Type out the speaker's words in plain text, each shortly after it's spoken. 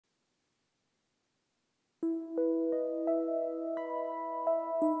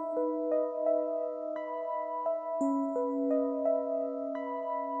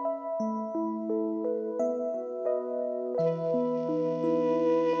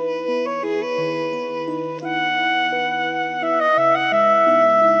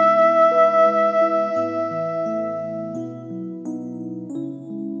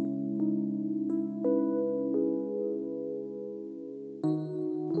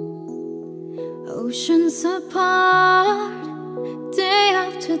Oceans apart, day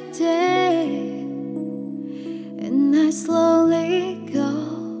after day, and I slowly go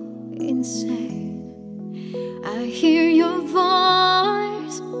insane. I hear your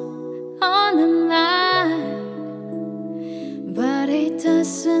voice on the line, but it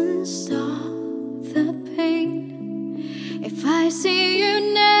doesn't stop the pain. If I see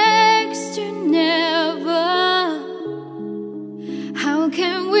you next to never, how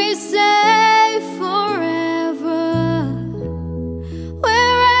can we say forever?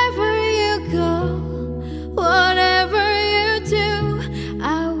 Wherever you go, whatever you do,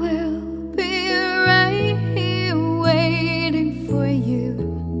 I will be right here waiting for you.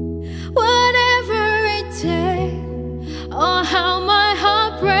 Whatever it takes, or how my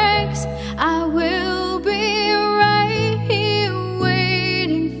heart breaks, I will be right here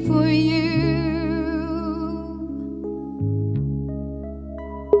waiting for you.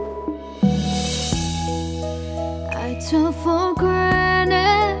 I took for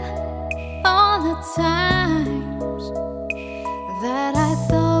granted all the times that I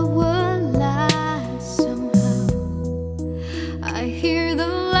thought would last somehow. I hear the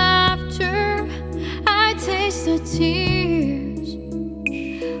laughter, I taste the tears,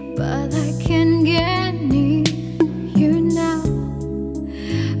 but I can't get near you now.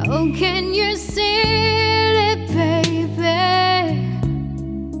 Oh, can you see it, baby?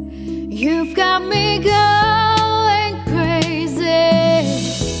 You've got me going crazy.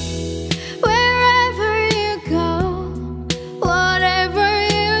 Wherever you go, whatever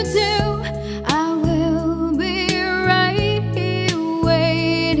you do, I will be right here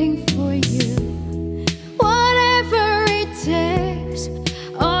waiting for you. Whatever it takes,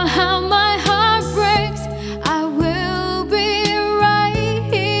 or how my heart breaks, I will be right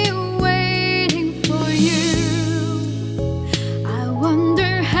here waiting for you. I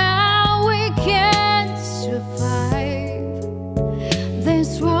wonder how we can survive this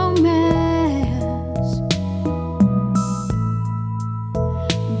romance,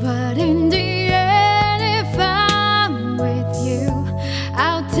 but in the end, if I'm with you,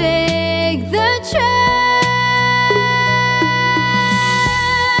 I'll take the chance.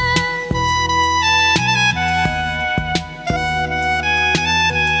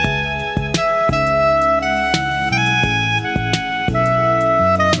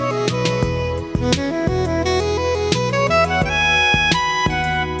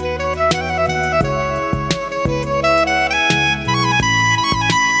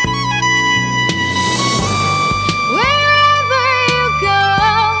 Wherever you go,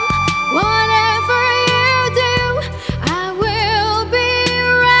 whatever you do, I will be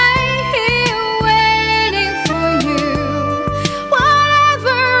right here waiting for you.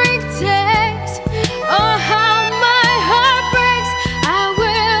 Whatever it takes, or how my heart breaks, I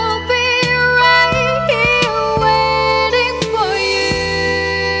will be right here waiting for you.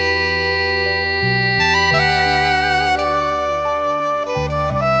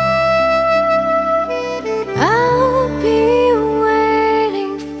 I'll be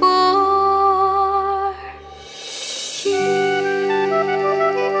waiting for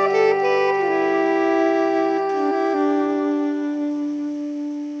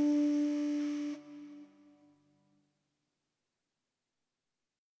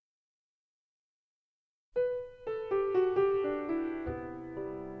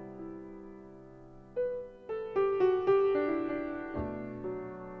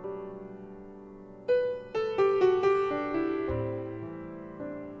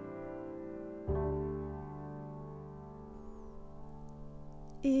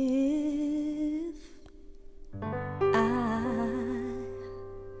If I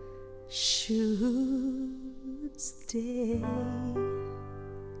should stay,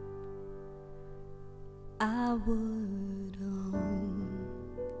 I would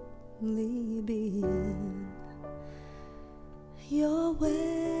only be in your way.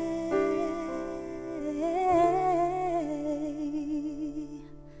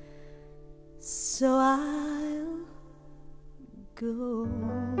 So I'll go,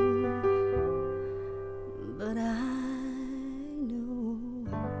 but I know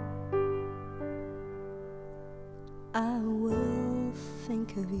I will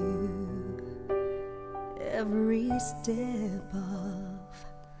think of you every step of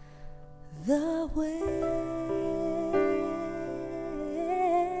the way.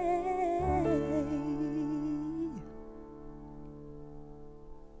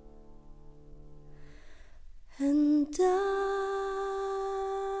 And I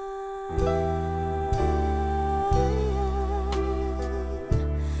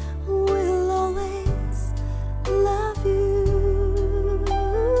will always love you. I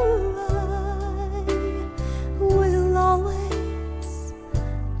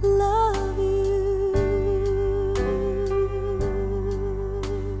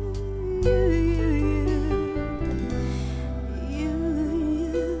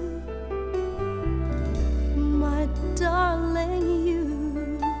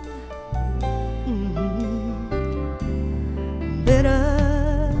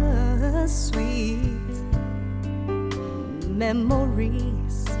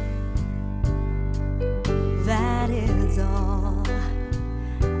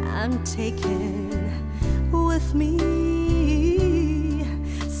I'm taking with me.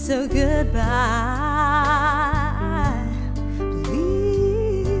 So goodbye,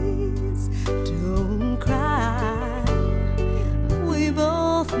 please don't cry. We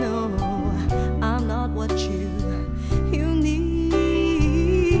both know I'm not what you need.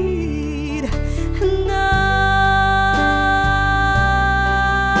 And I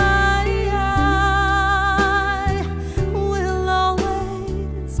will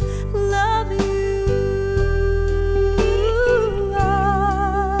always love you. I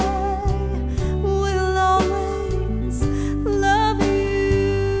will always love you.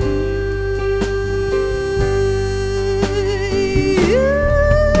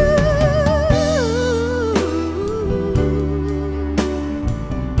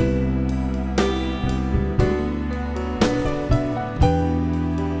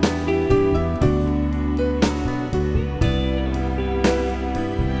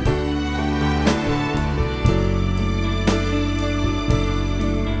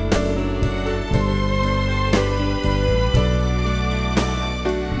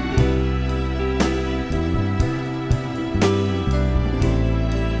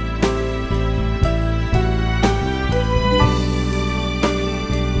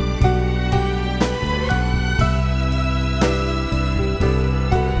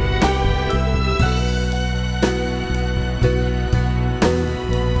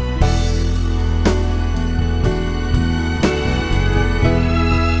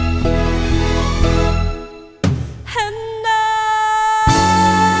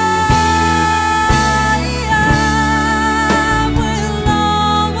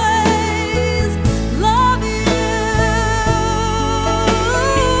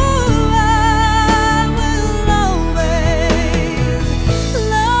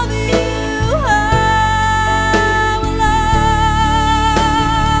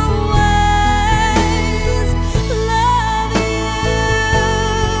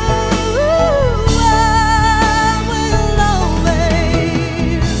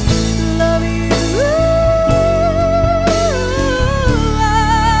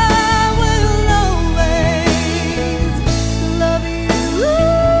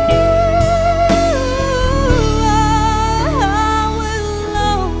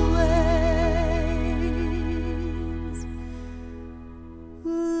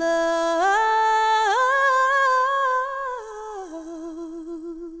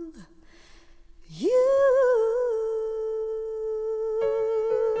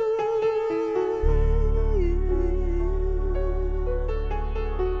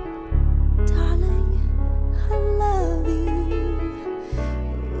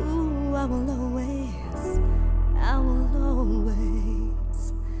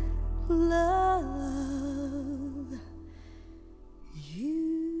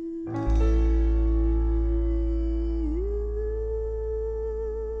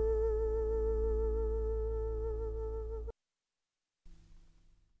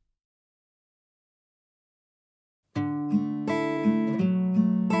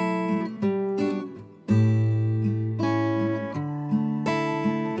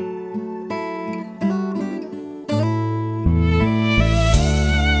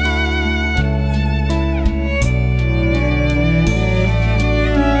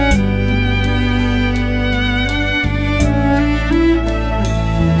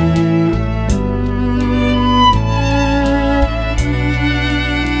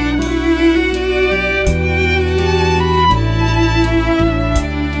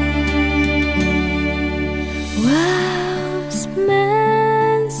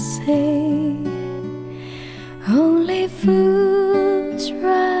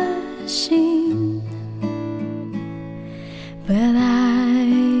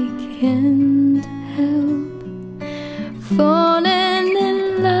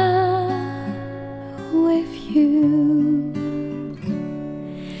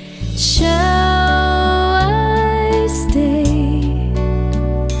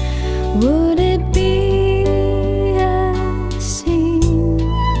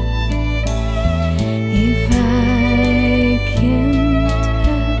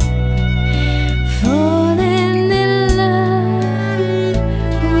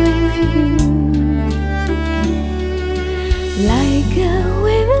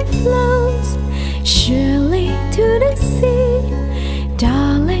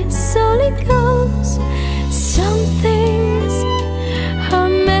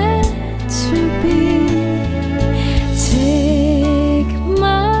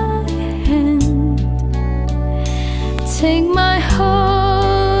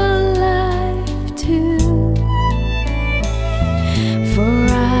 For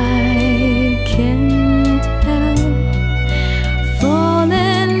I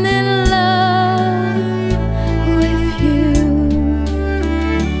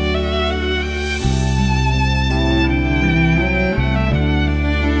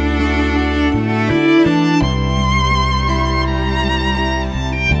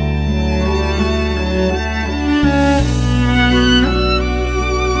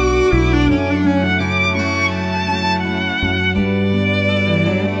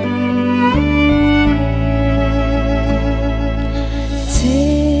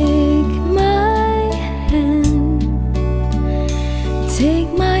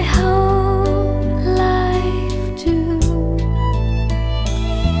my whole life too,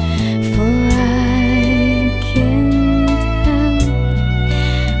 for I can't help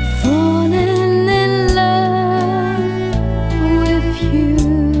falling in love with you.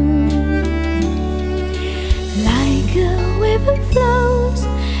 Like a river flows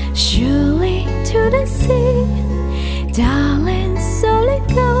surely to the sea, darling, so it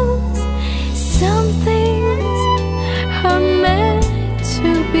goes. Some things are meant to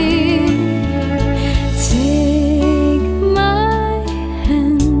be. Take my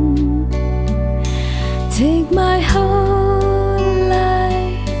hand, take my whole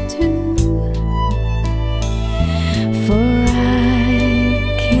life too, for I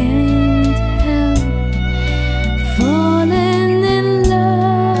can't help falling in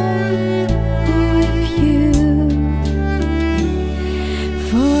love with you,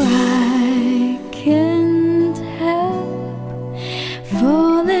 for I can't help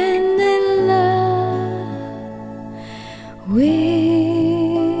falling in love with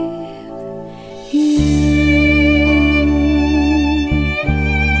you.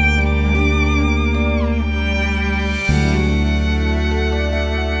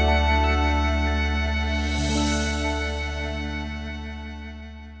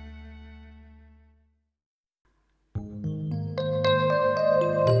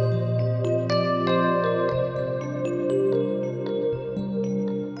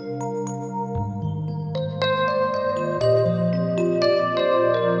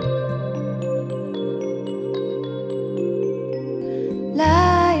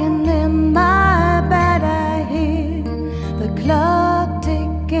 Lying in my bed, I hear the clock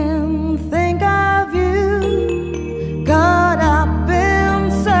ticking. Think of you, caught up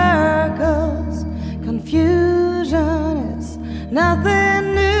in circles. Confusion is nothing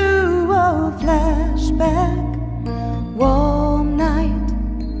new. Oh, flashback, warm night,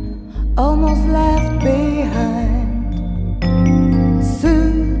 almost left behind.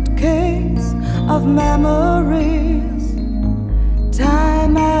 Suitcase of memories.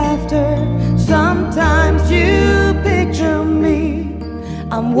 Time after, sometimes you picture me.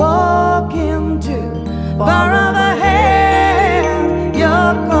 I'm walking too far ahead.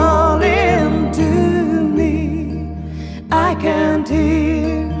 You're calling to me. I can't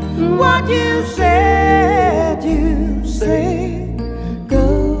hear what you said. You say,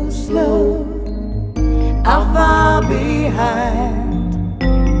 go slow. How far behind?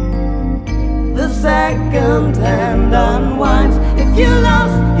 The second hand unwinds. If you're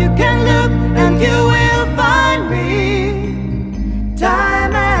lost, you can look and you will find me.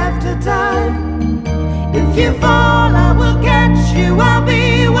 Time after time. If you fall, I will catch you. I'll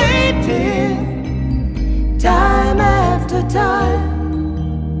be waiting. Time after time.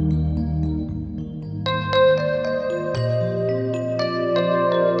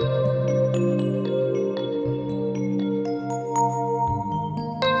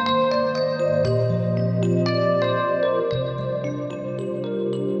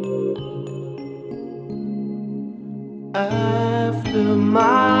 After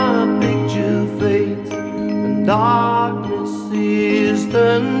my picture fades and darkness is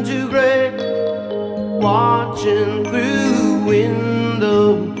turned to gray, watching through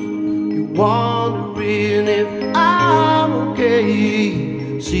windows, you're wondering if I'm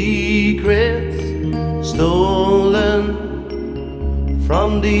okay. Secrets stolen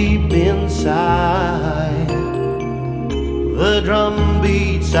from deep inside. The drum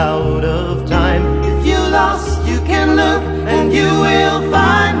beats out of time. If you're lost, you can look and you will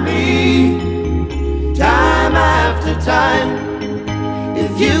find me. Time after time.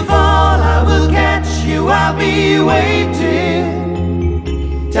 If you fall, I will catch you. I'll be waiting.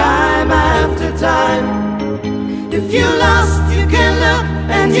 Time after time. If you're lost, you can look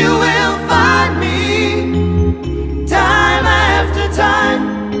and you will find me. Time after time.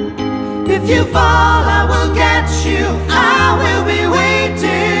 If you fall, I will catch you. I will be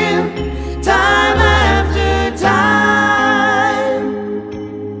waiting. Time after time.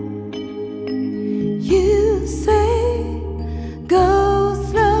 You say, go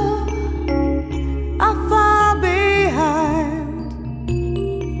slow. I'm far behind.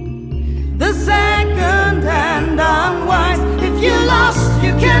 The second hand unwinds. If you're lost,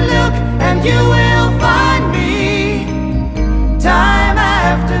 you can look and you will find me. Time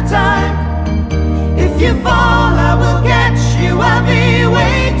after time. If you fall, I will catch you. I'll be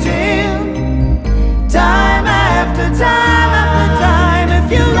waiting. Time after time after time. If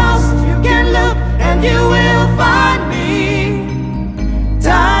you're lost, you can look and you will find me.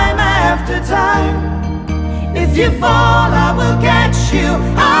 Time after time. If you fall, I will catch you.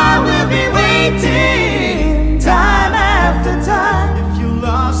 I will be waiting. Time after time. If you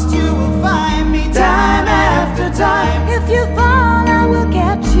love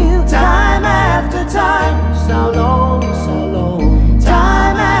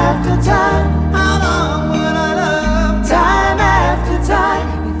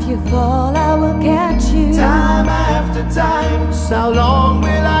you fall, I will catch you. Time after time, so how long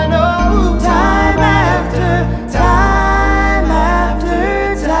will I know? Time after time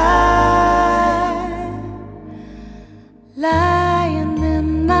after time. Lying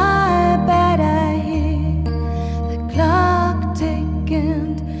in my bed, I hear the clock tick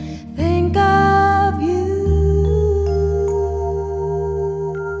and think of you.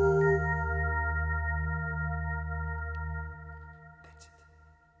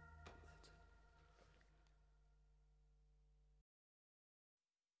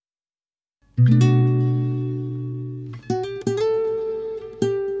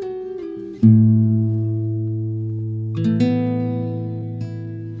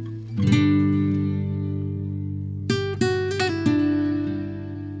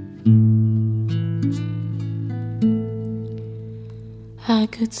 I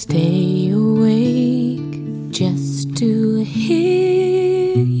could stay awake just to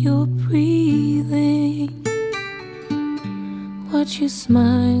hear your breathing, watch you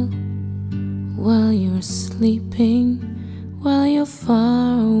smile while you're sleeping, while you're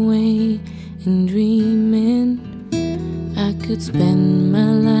far away and dreaming. I could spend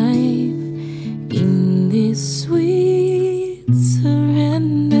my life in this sweet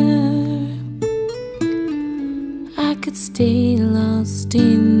surrender. I could stay lost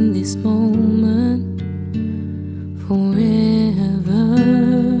in this moment forever,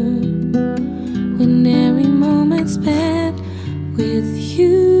 when every moment spent with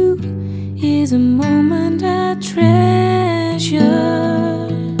you is a moment I treasure.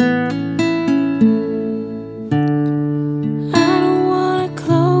 I don't wanna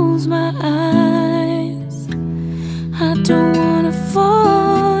close my eyes, I don't wanna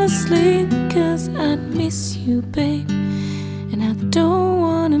fall asleep, 'cause I'd miss you, babe, and I don't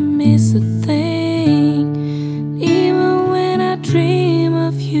wanna miss a thing. Even when I dream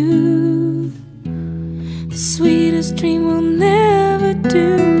of you, the sweetest dream will never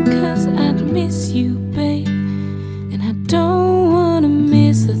do, 'cause I'd miss you, babe, and I don't wanna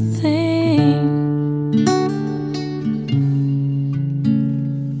miss a thing.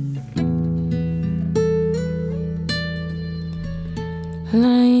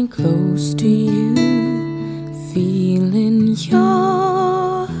 Lying close to you, feeling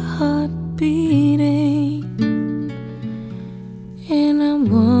your heart beating, and I'm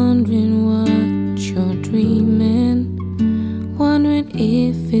wondering what you're dreaming, wondering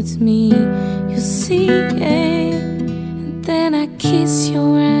if it's me you see, and then I kiss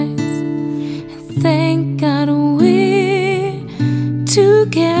your eyes and thank God we're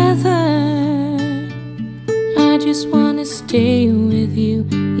together. I just wanna stay with you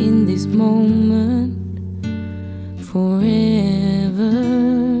in this moment forever.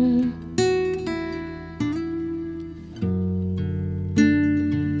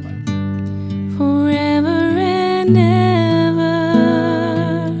 Forever and ever.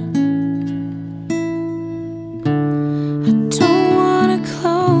 I don't wanna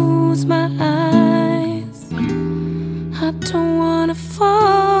close my eyes, I don't wanna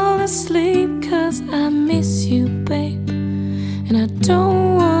fall asleep, 'cause I miss you, babe, and I don't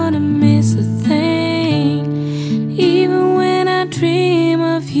wanna miss a thing. Even when I dream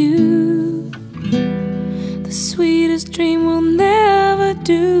of you, the sweetest dream will never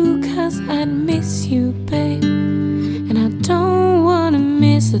do, 'cause I'd miss you, babe, and I don't wanna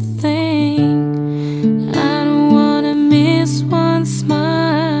miss a thing. I don't wanna miss one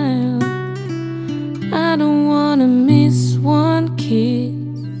smile, I don't wanna miss one kiss.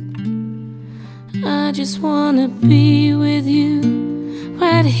 I just wanna be with you,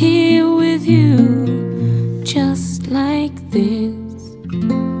 right here with you, just like this.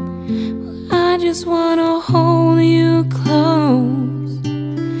 I just wanna hold you close,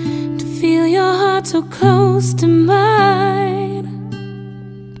 to feel your heart so close to mine,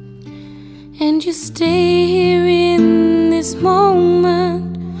 and just stay here in this moment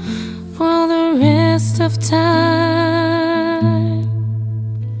for all the rest of time.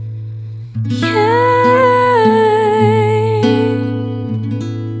 Yeah.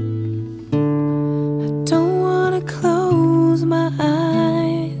 I don't wanna close my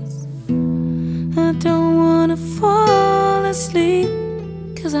eyes, I don't wanna fall asleep,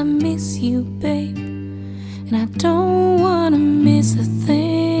 'cause I miss you, babe, and I don't wanna miss a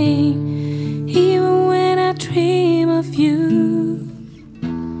thing. Even when I dream of you,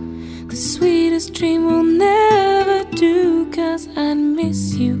 the sweetest dream will never do, 'cause I miss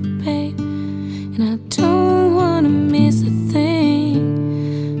you, babe, and I don't wanna miss a thing.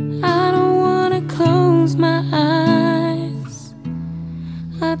 I don't wanna close my eyes,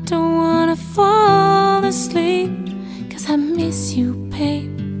 I don't wanna fall asleep, 'cause I miss you,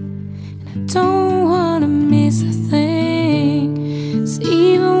 babe,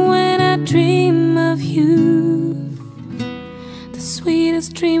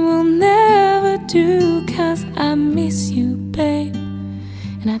 do, 'cause I miss you, babe,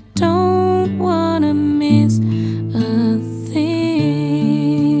 and I don't wanna miss a thing.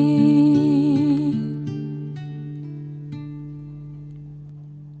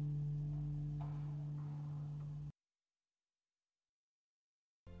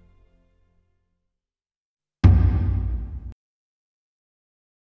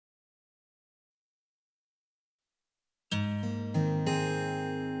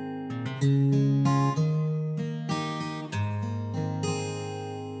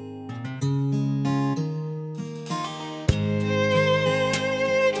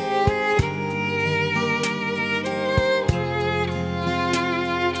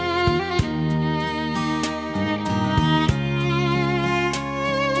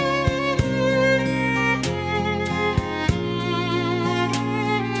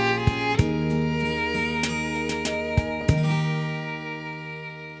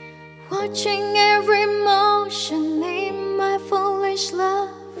 Watching every motion in my foolish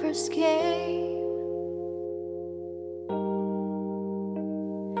lover's game.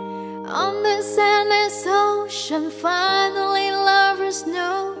 On this endless ocean, finally lovers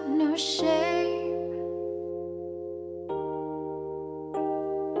know no shame.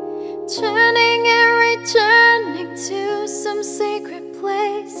 Turning and returning to some secret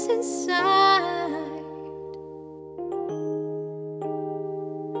place inside.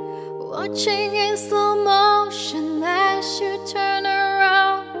 Watching in slow motion as you turn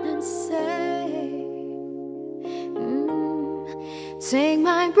around and say, take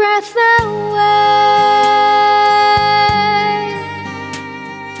my breath away.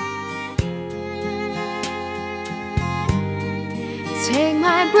 Take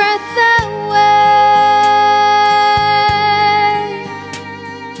my breath away.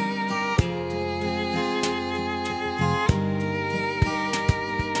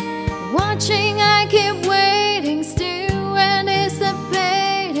 Watching, I keep waiting, still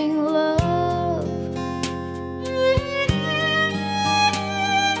anticipating love.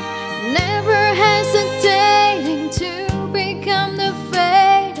 Never hesitating to become the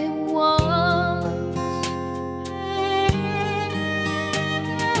faded ones.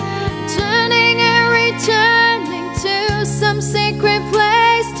 Turning and returning to some secret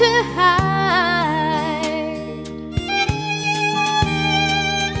place to hide.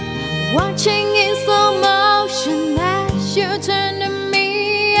 Watching in slow motion as you turn to me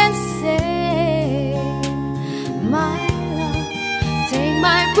and say, my love, take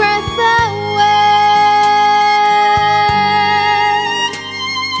my breath away.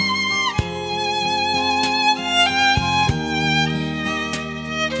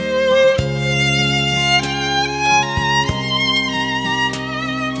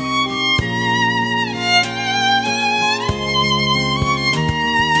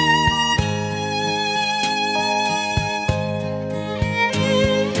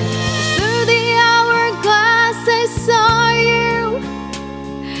 Through the hourglass I saw you.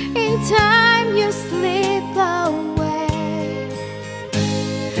 In time you slip away.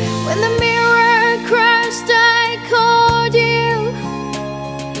 When the mirror crashed I called you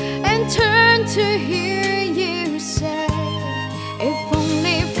and turned to hear you say, if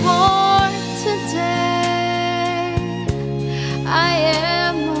only for today I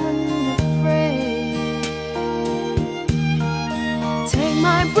am unafraid. Take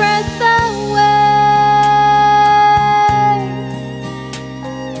my breath away.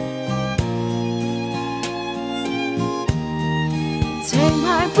 Take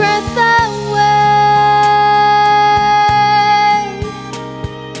my breath away.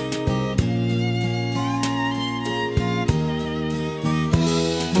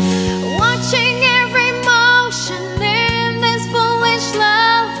 Watching every motion in this foolish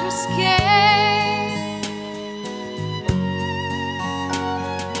lover's game.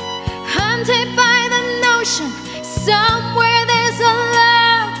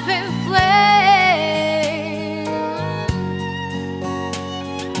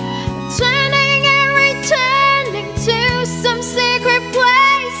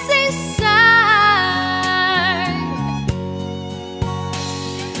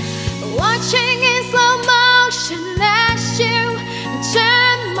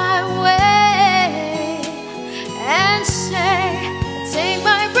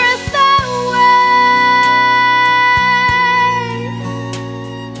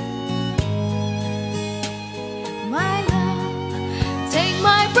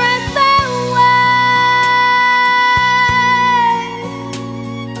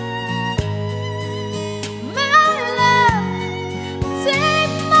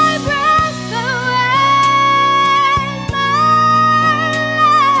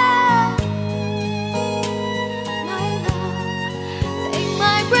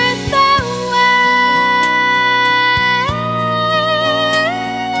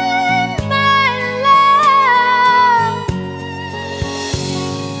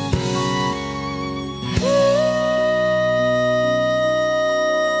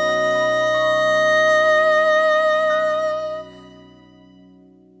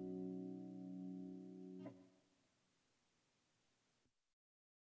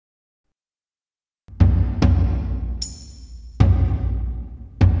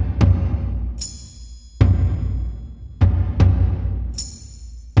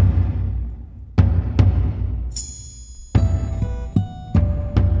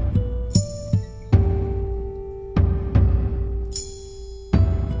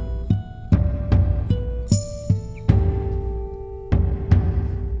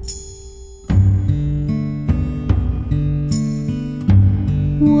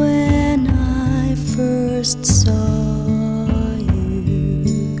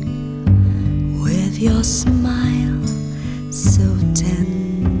 Your smile so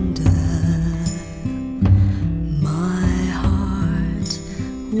tender, my heart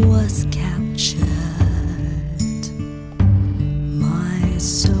was captured, my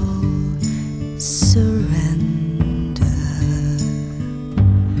soul surrendered.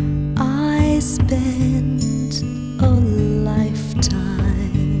 I spent a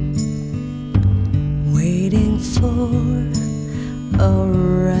lifetime waiting for a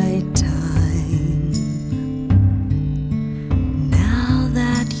right time. Now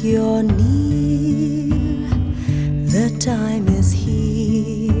that you're near, the time is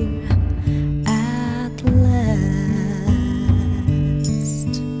here at last.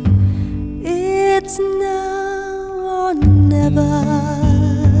 It's now or never.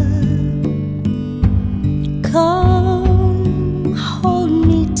 Come, hold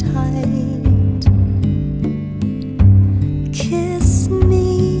me tight, kiss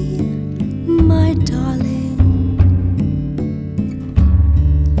me, my darling.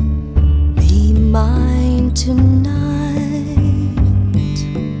 Be mine tonight.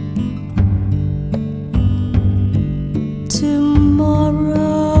 Tomorrow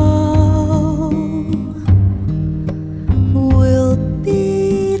will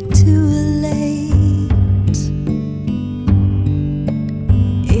be too late.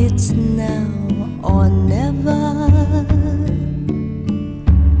 It's now or never.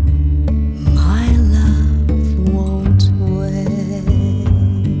 My love won't wait.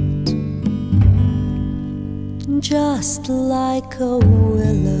 Just like a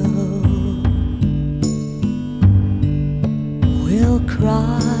willow will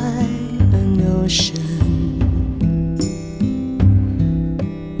cry an ocean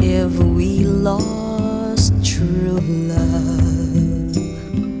if we lost true love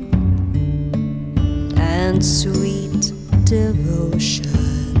and sweet devotion.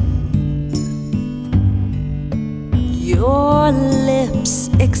 Your lips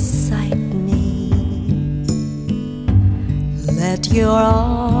excite me. Let your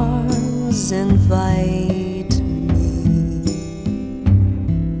arms invite me.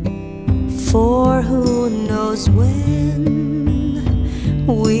 For who knows when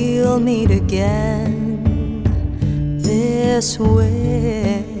we'll meet again this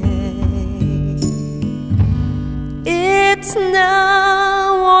way. It's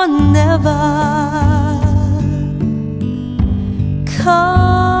now or never.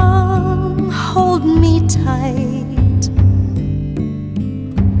 Come, hold me tight,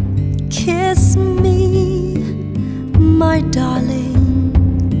 kiss me, my darling.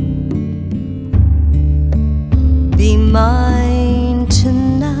 Be mine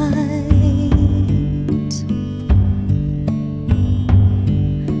tonight.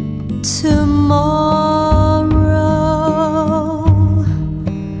 Tomorrow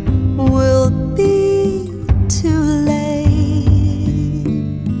will be too late.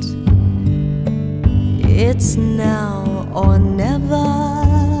 It's now or never.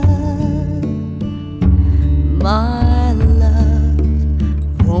 My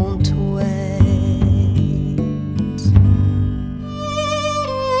love won't wait.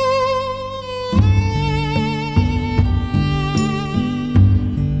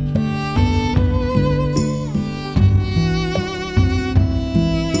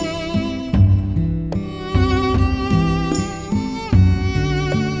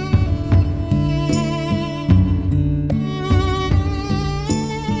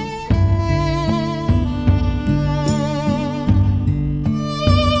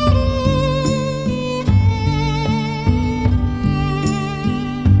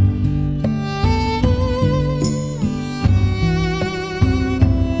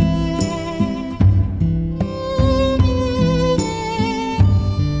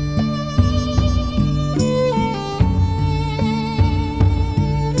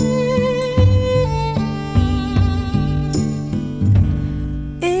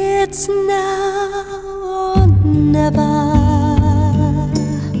 It's now or never.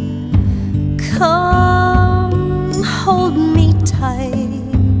 Come, hold me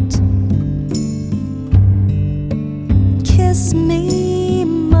tight, kiss me,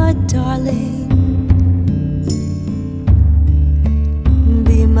 my darling.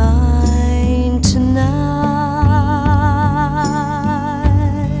 Be mine tonight.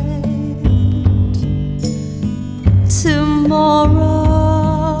 Tomorrow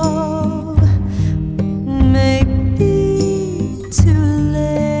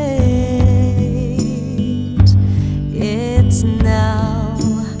now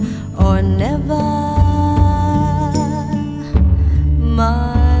or never.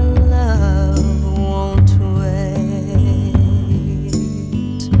 My love won't wait.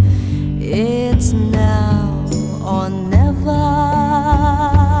 It's now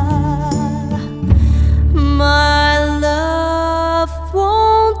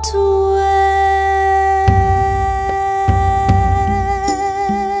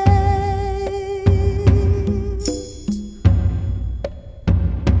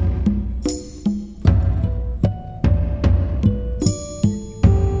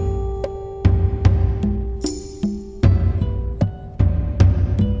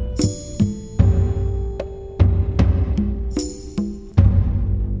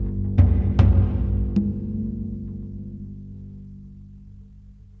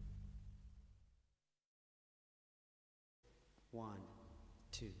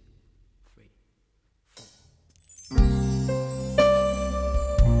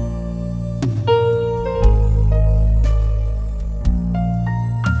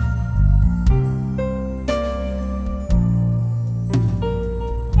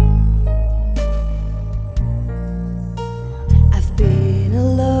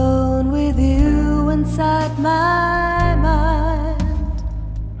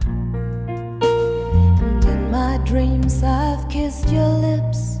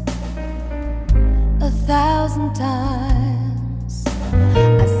sometimes.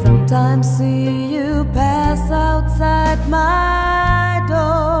 I sometimes see you pass outside my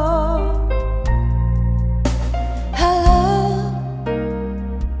door. Hello,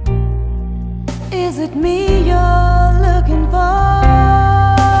 is it me you're looking for?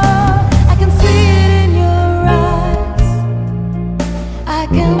 I can see it in your eyes, I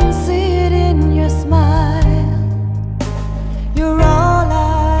can see it in your smile. You're all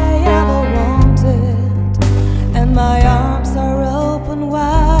I ever wanted, and my arms are open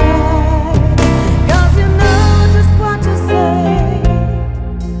wide. 'Cause you know just what to say,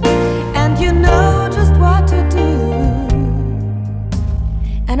 and you know just what to do,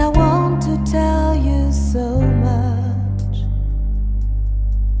 and I want to tell you so much.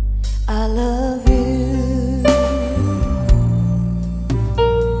 I love you.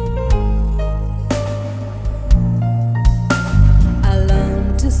 I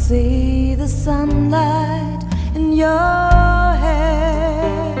long to see the sunlight in your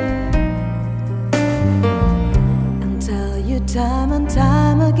hair and tell you time and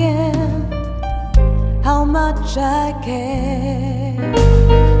time again how much I care.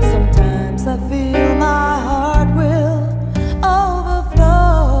 Sometimes I feel my heart will overflow.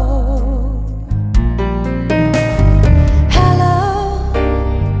 Hello,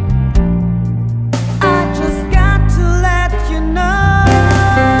 I just got to let you know,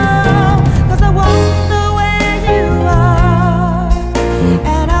 'cause I wonder where you are,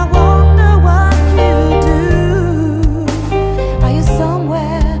 and I wonder what you do. Are you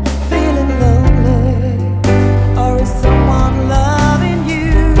somewhere feeling lonely, or is someone loving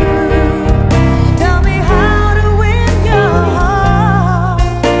you? Tell me how to win your heart,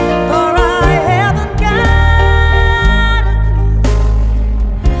 for I haven't got a clue.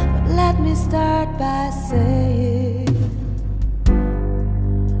 But let me start by saying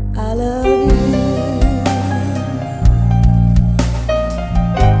I love you.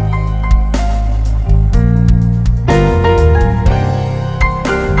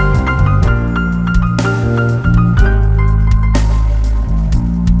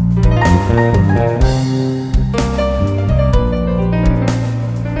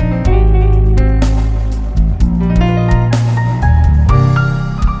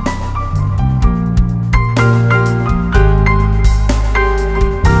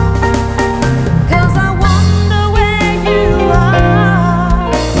 Cause I wonder where you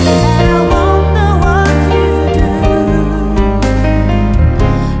are, and I wonder what you do.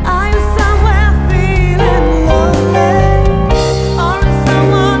 Are you somewhere feeling lonely, or is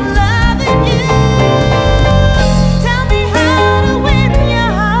someone loving you? Tell me how to win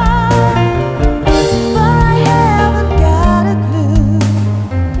your heart, for I haven't got a clue.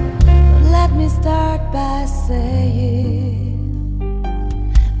 But let me start by saying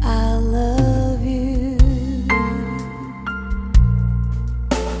I love you.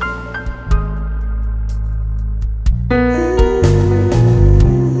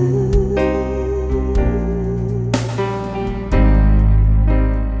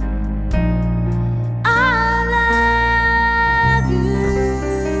 I love you.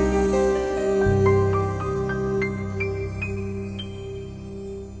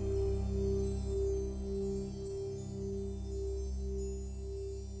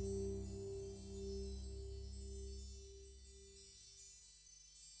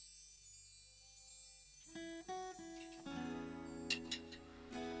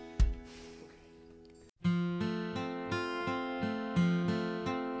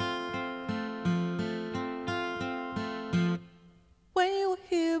 When you were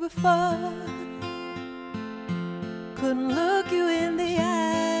here before, couldn't look you in the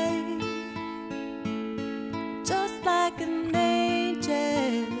eye, just like an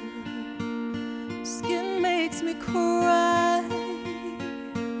angel. Skin makes me cry,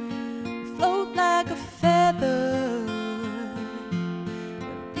 float like a feather in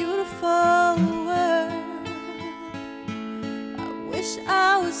a beautiful world. I wish I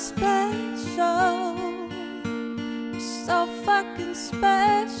was special, so fucking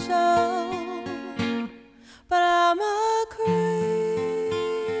special, but I'm a creep.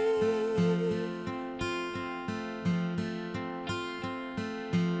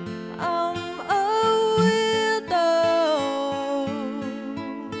 I'm a widow.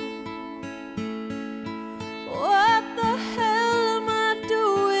 What the hell am I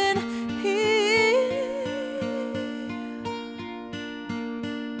doing here?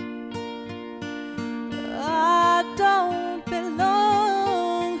 I don't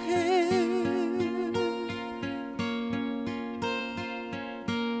belong here.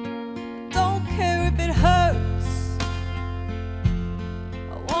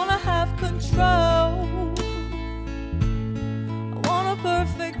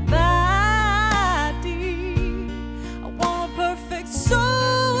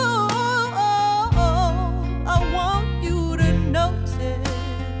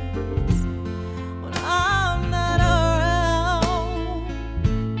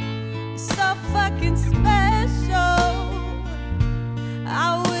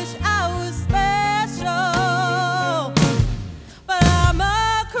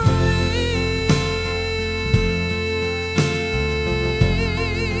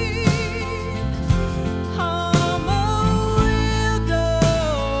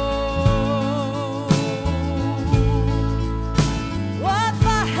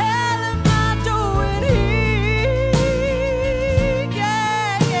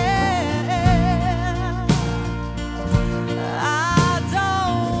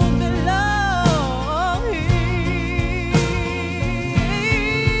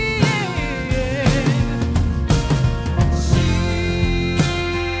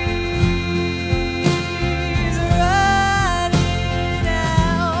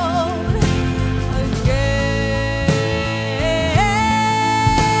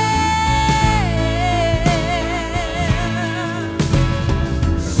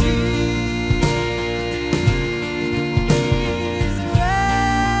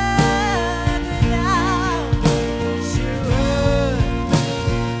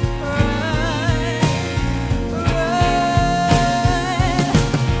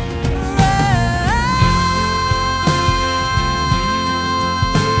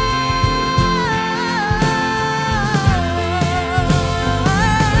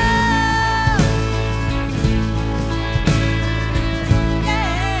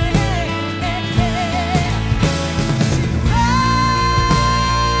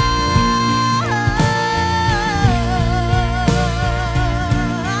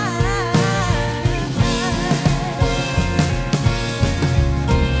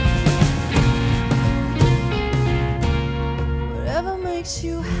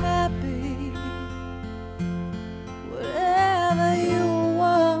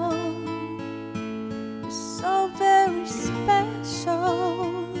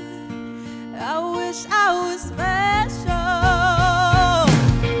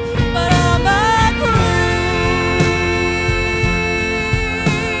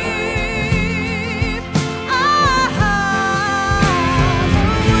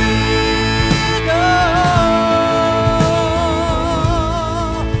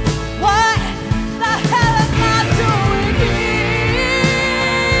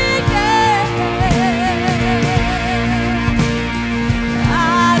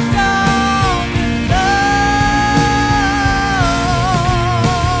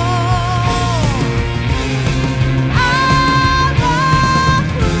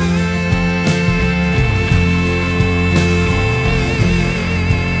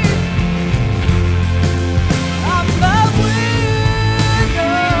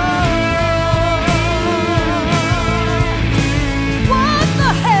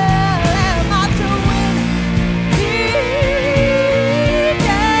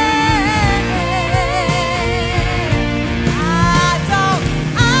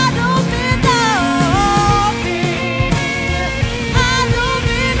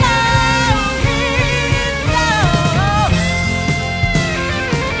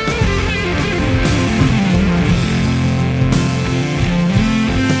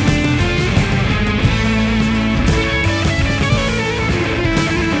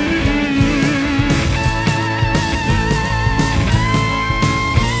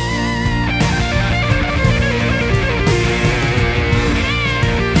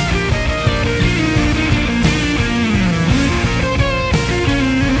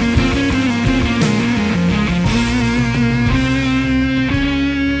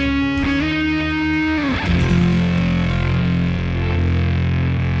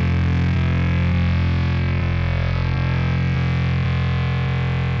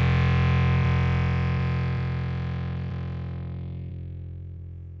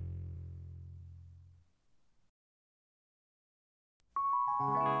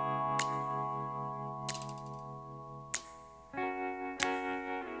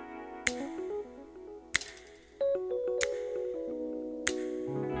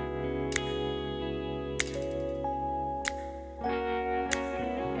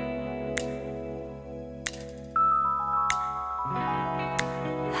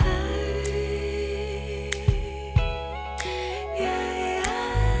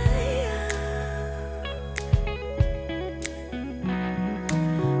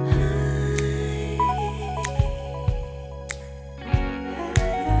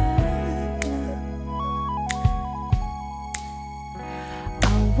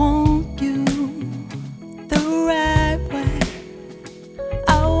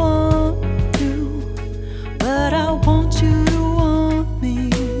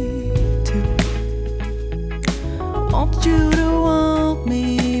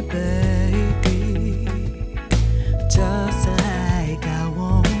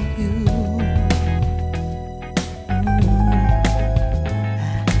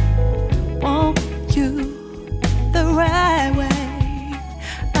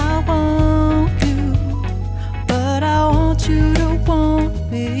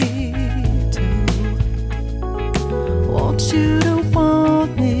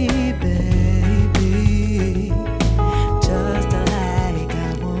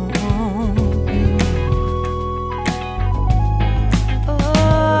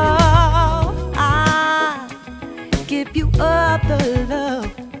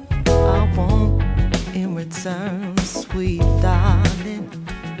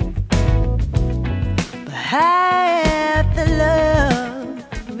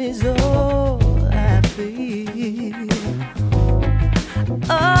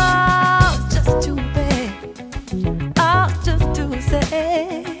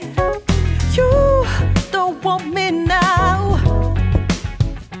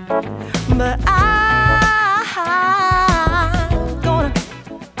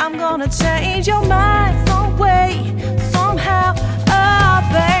 I'm gonna change your mind some way, somehow. Oh,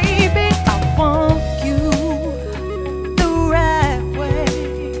 baby, I want you the right way.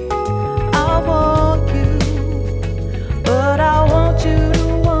 I want you, but I want you to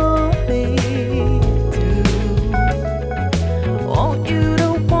want me too. Want you to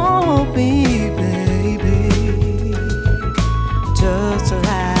want me, baby, just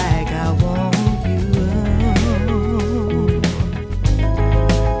like I want you.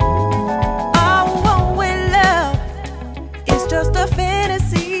 Oh, we love is just a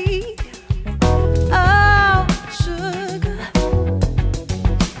fantasy. Oh, sugar,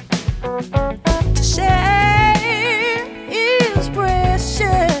 to share is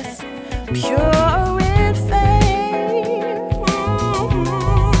precious, pure and fair.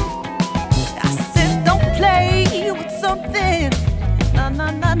 I said don't play with something, no, no,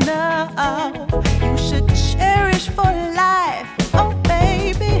 no, no. You should cherish for life, oh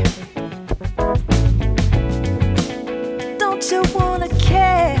baby. Don't you wanna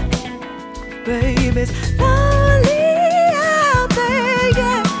care, baby's lonely out there,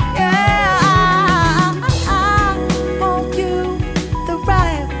 yeah, yeah. I want you the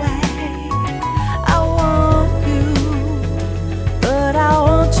right way. I want you, but I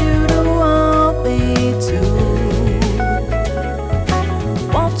want you to want me too.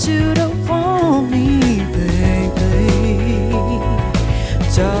 Want you to want me, baby,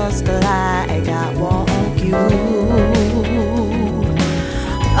 just like I want you.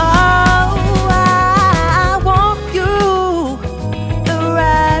 Oh, I want you the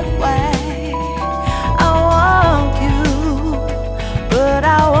right way. I want you, but I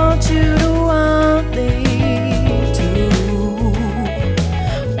want you to want me too.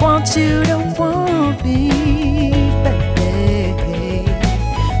 Want you to want me, baby,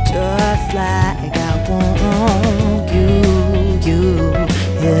 just like I want you,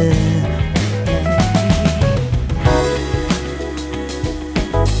 yeah.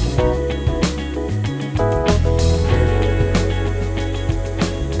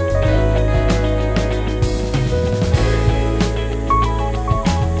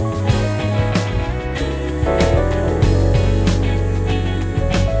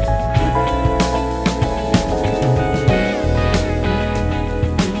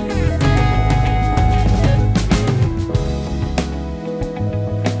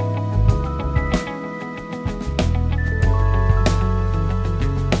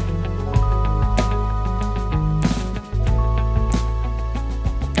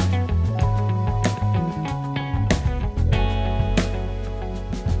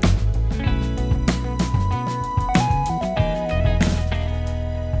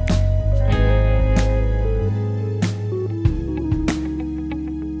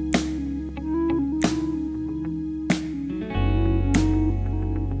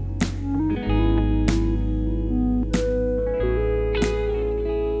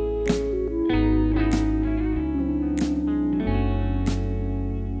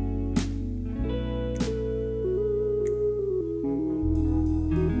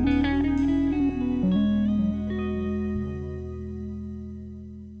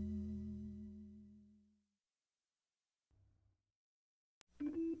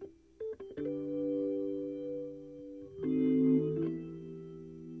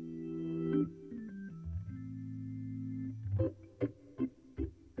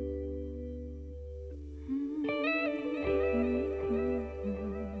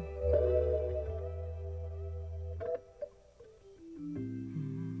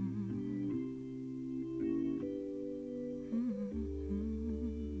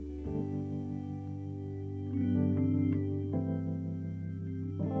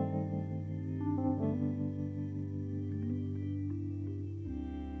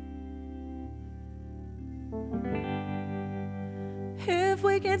 If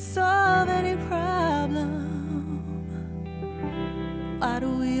we can solve any problem, why do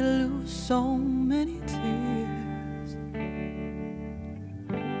we lose so many tears?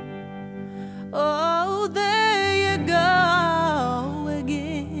 Oh, there you go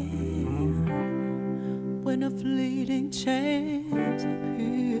again, when a fleeting chance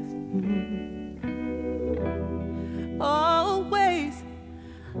appears. Always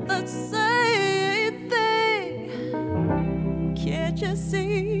the same thing. Can't you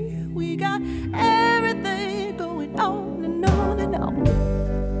see we got everything going on and on and on?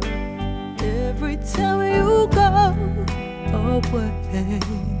 Every time you go away,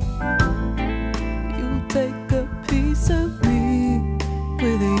 you take a piece of me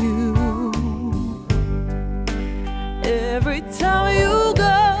with you. Every time you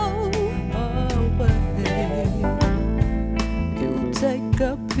go away, you take a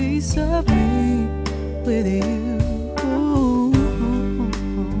piece piece of me with you.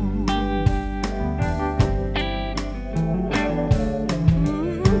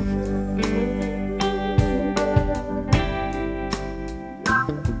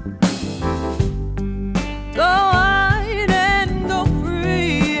 Go wide and go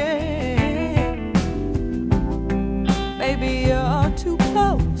free, yeah. Baby, you're too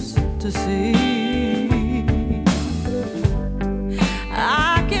close to see.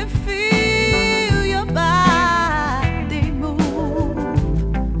 I can feel your body move.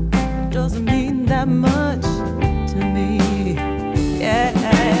 Doesn't mean that much to me, yeah.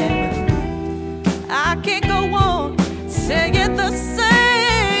 I can't go on saying the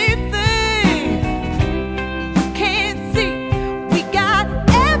same thing. You can't see we got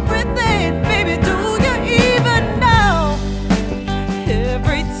everything, baby. Do you even know?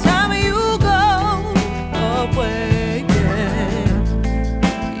 Every time you go away, yeah,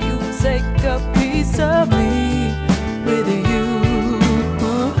 you take a piece of me with you.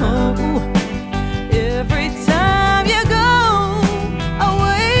 Every time you go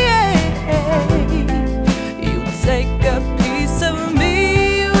away, you take a piece of me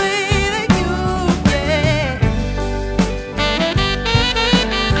with you, yeah.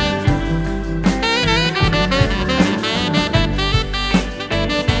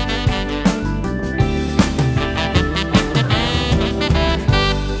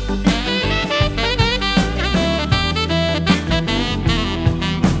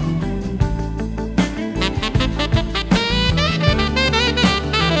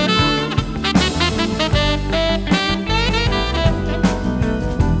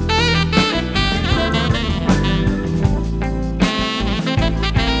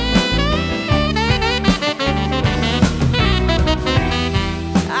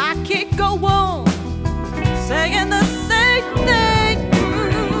 I can't go on saying the same thing.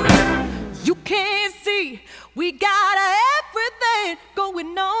 You can't see we got everything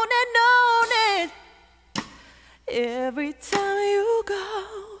going on and on. And every time you go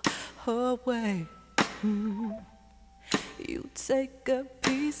away, you take a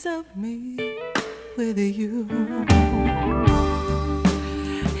piece of me with you.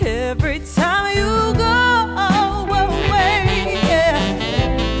 Every time you go away, yeah,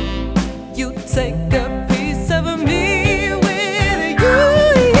 you take a piece of me with you,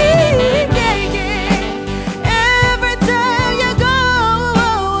 yeah, yeah. Every time you go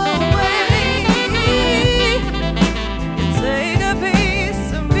away, you take a piece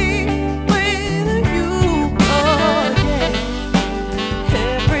of me with you, oh yeah.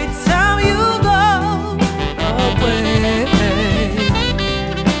 Every time you go away,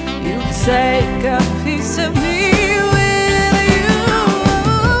 you take a piece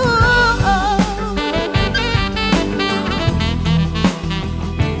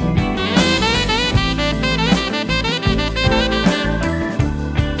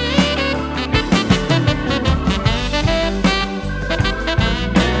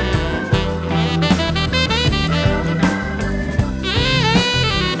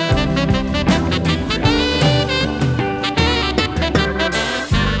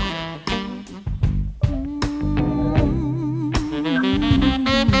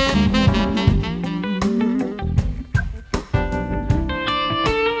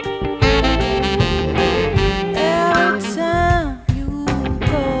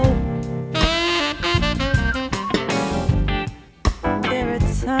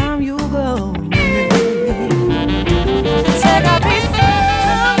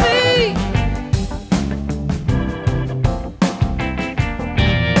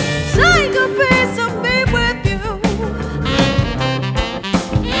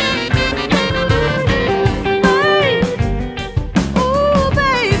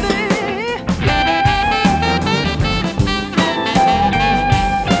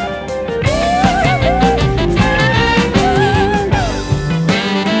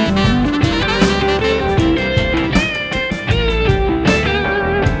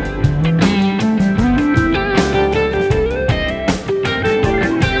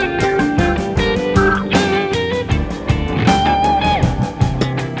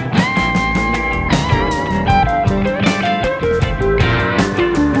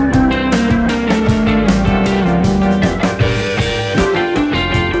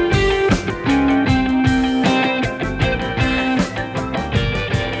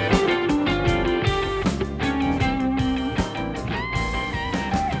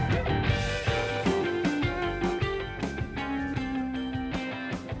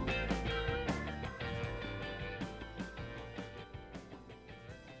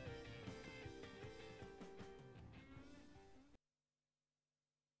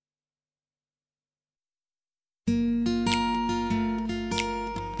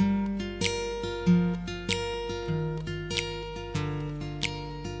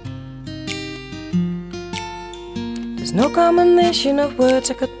There's no combination of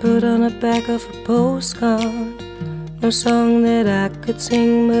words I could put on the back of a postcard. No song that I could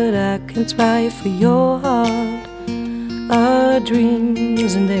sing, but I can try for your heart. Our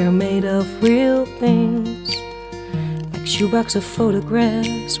dreams, and they're made of real things, like shoebox of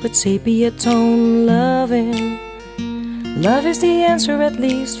photographs with sepia tone loving. Love is the answer, at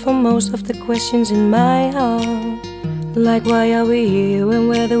least for most of the questions in my heart. Like why are we here and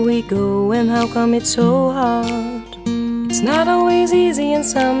where do we go and how come it's so hard? It's not always easy and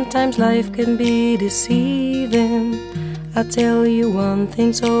sometimes life can be deceiving. I'll tell you one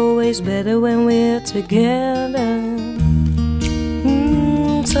thing's always better when we're together.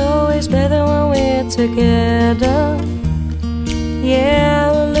 It's always better when we're together.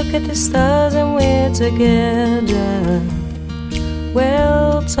 Yeah, we'll look at the stars and we're together.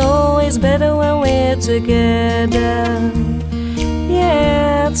 Well, it's always better when we're together.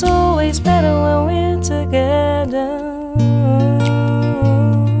 Yeah, it's always better when we're together.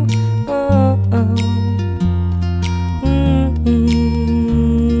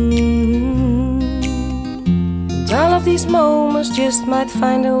 All of these moments just might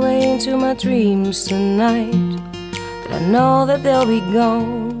find a way into my dreams tonight, but I know that they'll be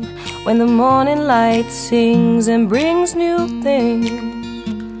gone when the morning light sings and brings new things.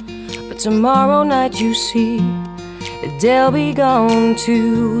 But tomorrow night you see that they'll be gone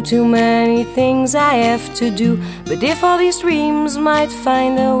too. Too many things I have to do. But if all these dreams might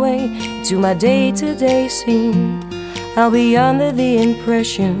find their way to my day-to-day scene, I'll be under the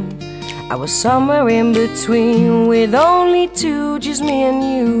impression I was somewhere in between, with only two, just me and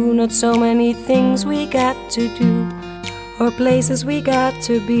you. Not so many things we got to do, or places we got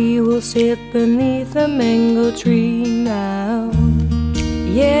to be. We'll sit beneath a mango tree now.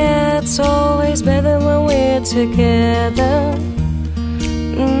 Yeah, it's always better when we're together.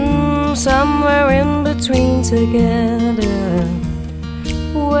 Somewhere in between together.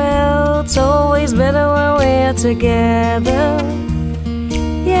 Well, it's always better when we're together.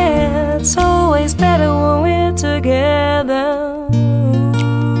 Yeah, it's always better when we're together.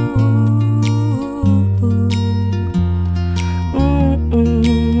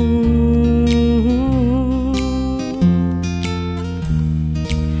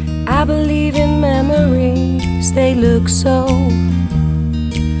 I believe in memories, they look so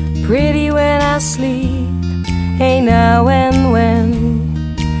pretty when I sleep. Hey, now and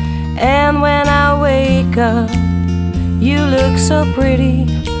when I wake up, you look so pretty,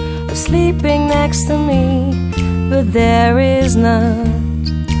 sleeping next to me. But there is not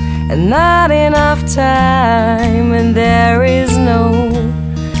enough time, and there is no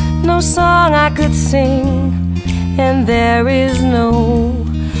song I could sing, and there is no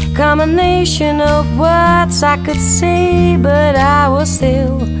combination of words I could say. But I will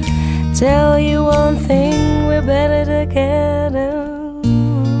still tell you one thing, we're better together.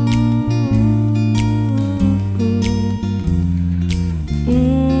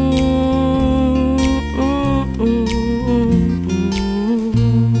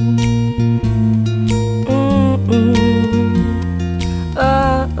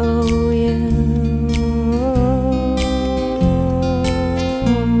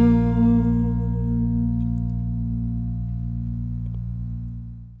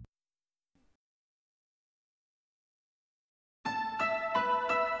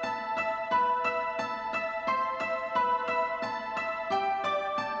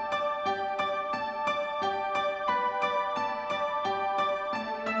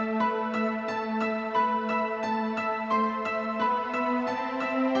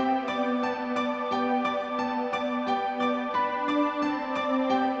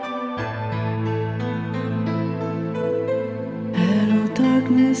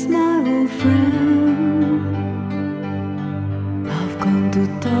 Darkness, my old friend, I've come to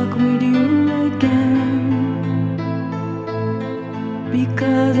talk with you again,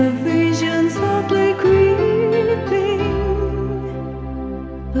 because the visions softly creeping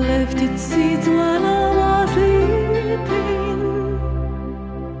left its seeds while I was sleeping,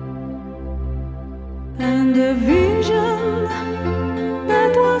 and the vision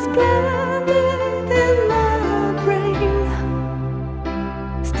that was planted in my brain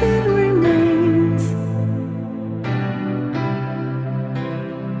still remains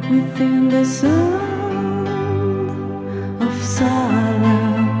within the sound of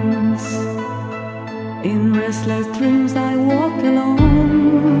silence. In restless dreams I walk alone,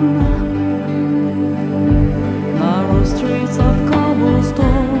 narrow streets of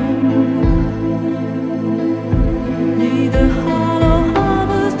cobblestone, neath the hollow of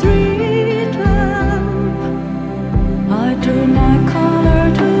a street lamp. I turn my collar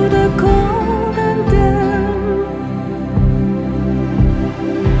to the cold and damp,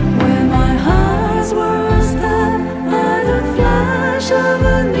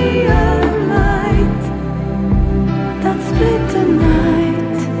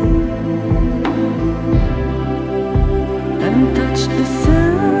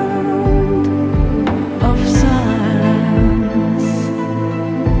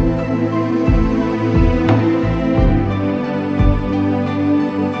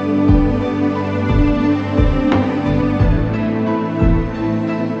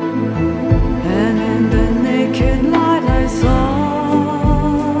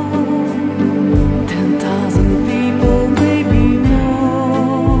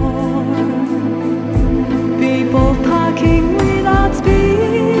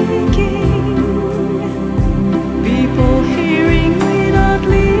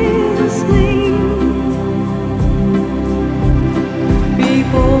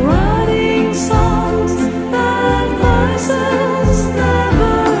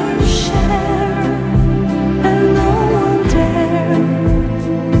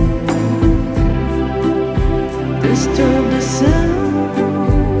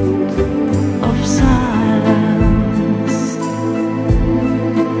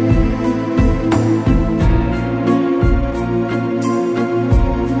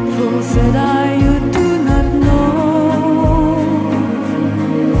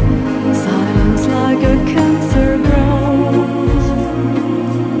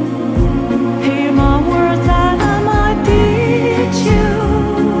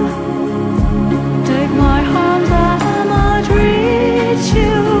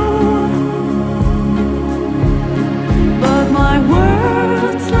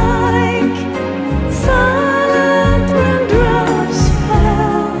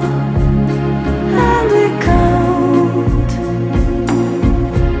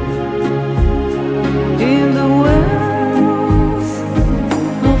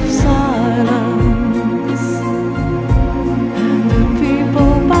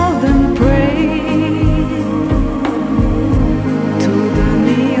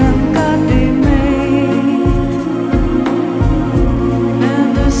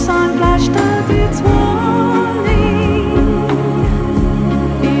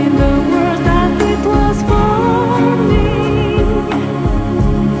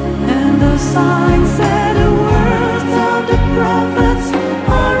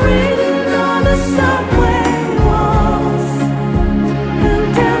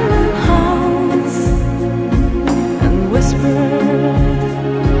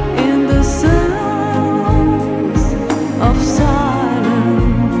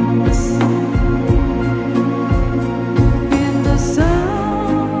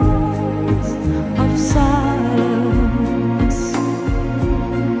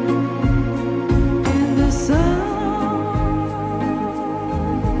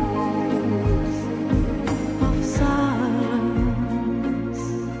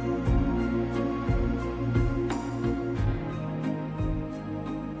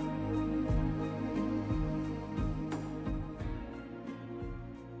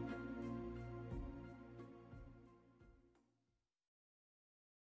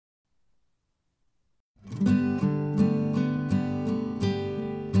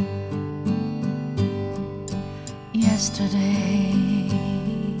 yesterday.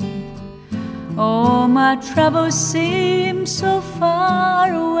 All my troubles seem so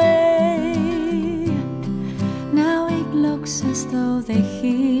far away. Now it looks as though they're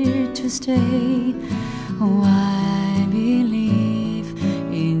here to stay. Oh, I believe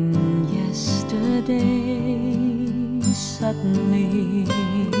in yesterday. Suddenly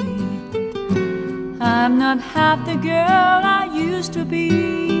I'm not half the girl I used to be.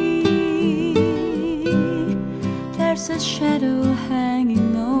 There's a shadow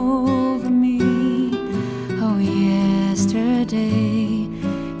hanging over me. Oh, yesterday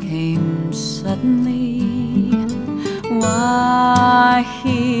came suddenly. Why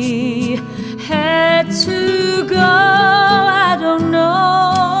he had to go, I don't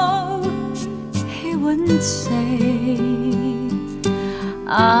know. He wouldn't say.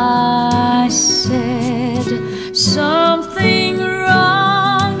 I said something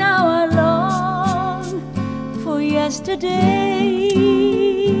wrong. Now I long for yesterday.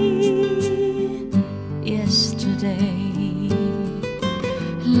 Yesterday,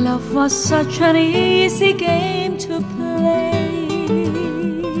 love was such an easy game to play.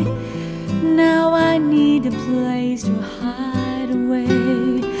 Now I need a place to hide away.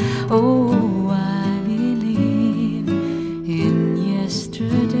 Oh, I believe in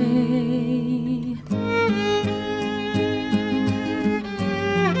yesterday.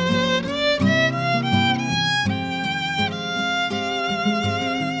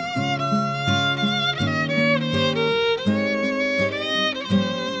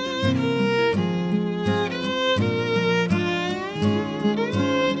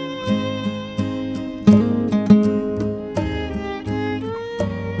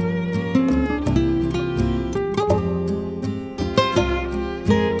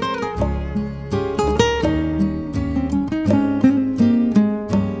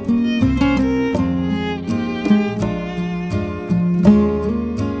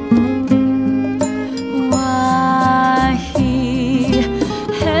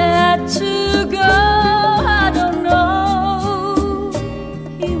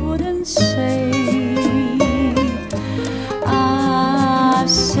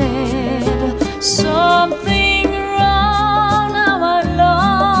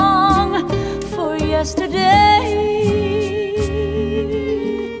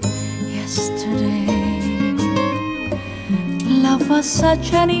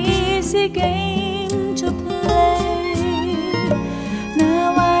 Such an easy game to play.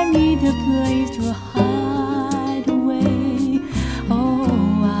 Now I need a place to hide away.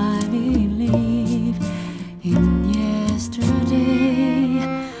 Oh, I believe in yesterday.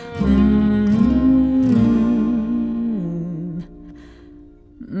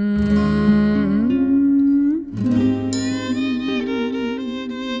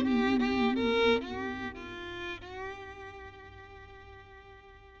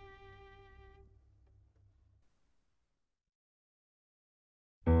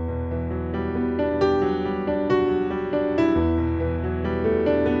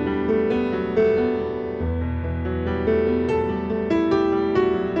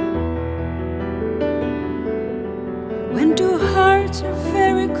 When two hearts are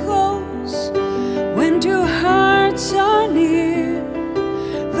very close, when two hearts are near,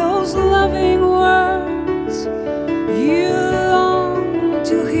 those loving words you long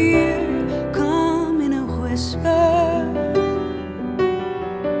to hear come in a whisper.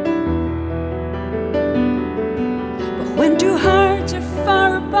 But when two hearts are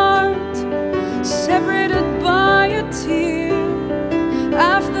far apart, separated by a tear,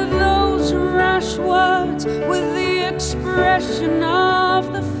 after those rash words with the expression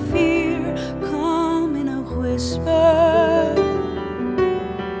of the fear come in a whisper.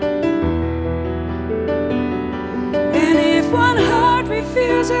 And if one heart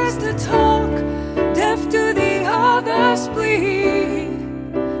refuses to talk, deaf to the other's plea,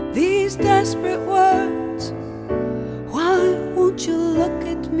 these desperate words, why won't you look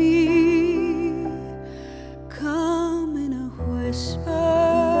at me, come in a whisper.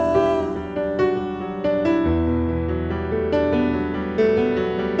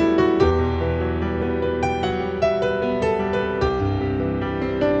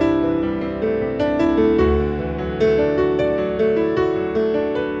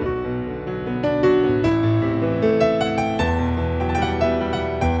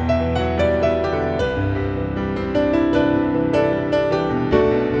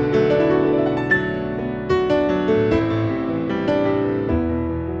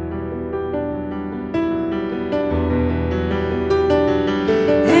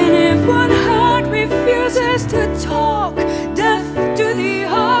 To talk, deaf to the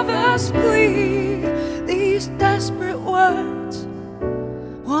other's plea, these desperate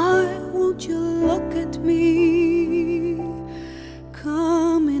would you look at me?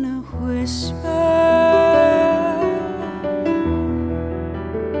 Come in a whisper.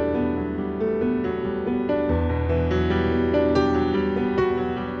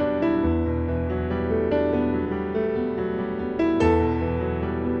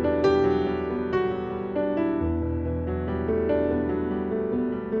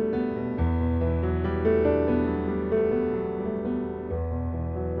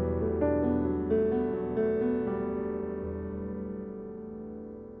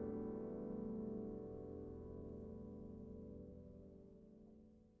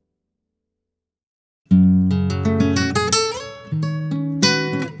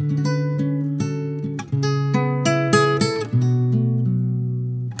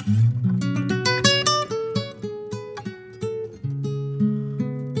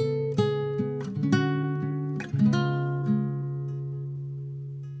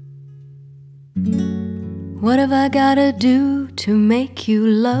 What have I gotta do to make you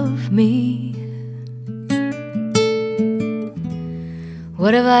love me?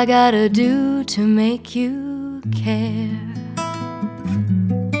 What have I gotta do to make you care?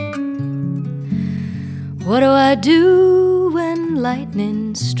 What do I do when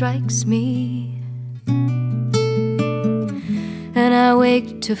lightning strikes me and I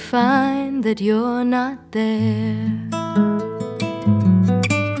wake to find that you're not there?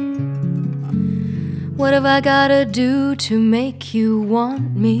 What have I gotta do to make you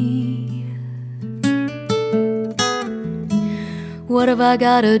want me? What have I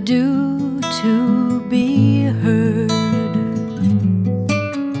gotta do to be heard?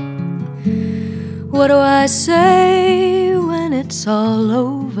 What do I say when it's all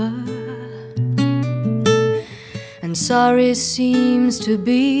over and sorry seems to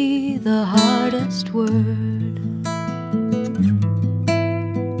be the hardest word?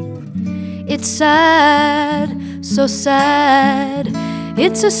 It's sad, so sad.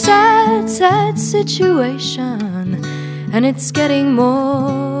 It's a sad, sad situation, and it's getting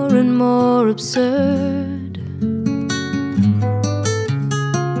more and more absurd.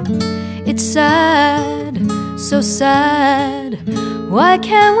 It's sad, so sad. Why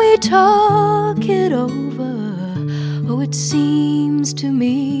can't we talk it over? Oh, it seems to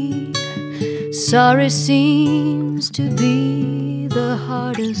me sorry seems to be the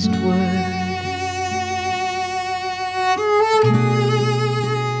hardest word.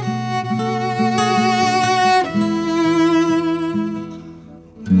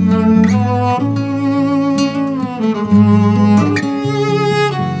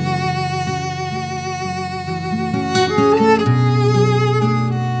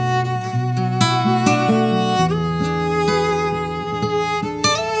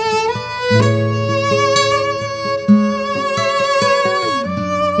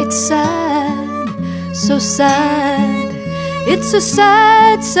 It's sad, so sad. It's a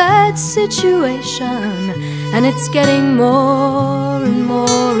sad, sad situation, and it's getting more and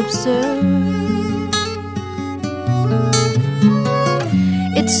more absurd.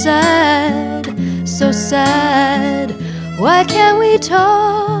 It's sad, so sad. Why can't we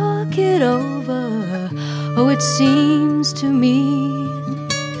talk it over? Oh, it seems to me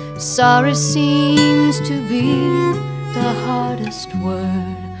sorry seems to be the hardest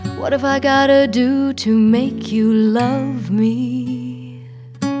word. What have I gotta do to make you love me?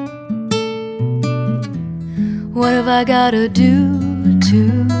 What have I gotta do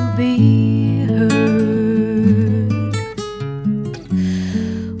to be heard?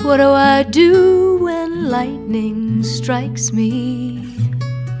 What do I do when lightning strikes me?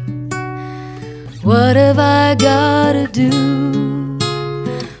 What have I gotta do?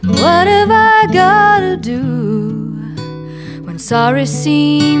 What have I gotta do when sorry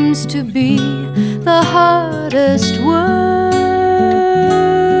seems to be the hardest word?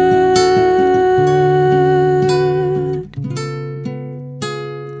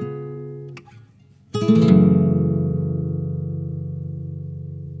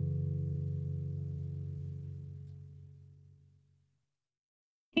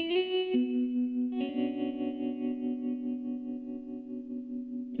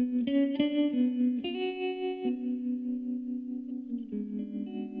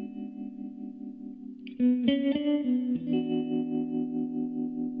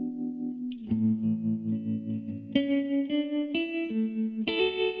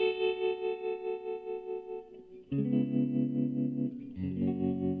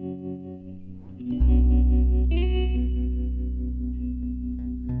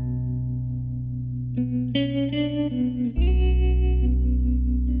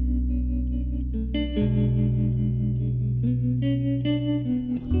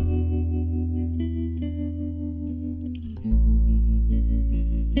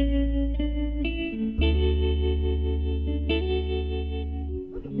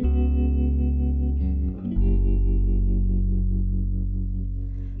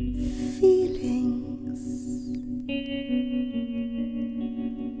 feelings,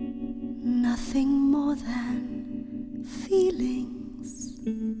 nothing more than feelings,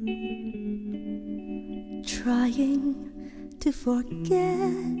 trying to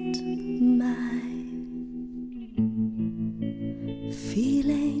forget my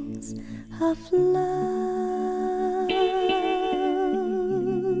feelings of love.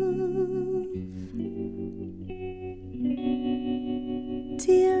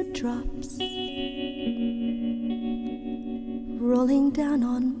 Teardrops rolling down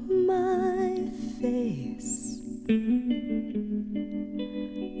on my face,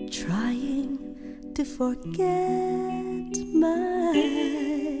 trying to forget my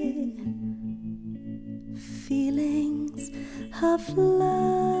feelings of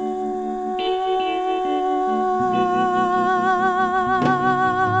love.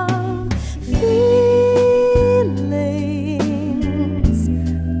 Feelings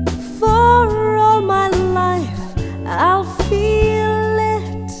for all my life, I'll feel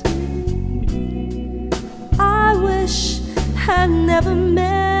it. I wish I never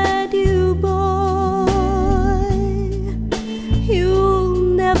met you, boy. You'll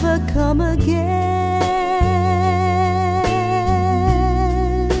never come again.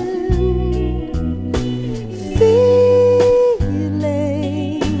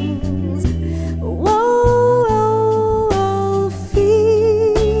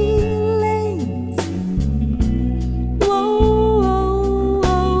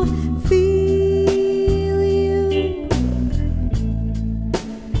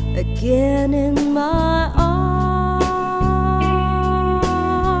 Again in my arms,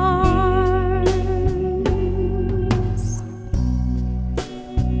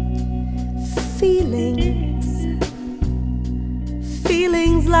 feelings,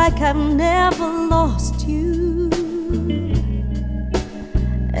 feelings like I've never lost you,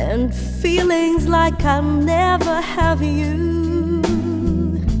 and feelings like I'll never have you.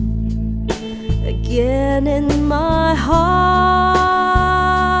 Again in my heart.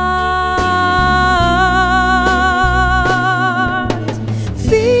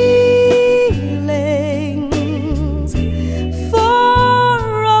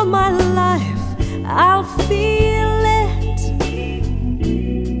 I'll feel it.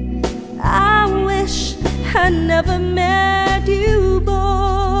 I wish I never met you,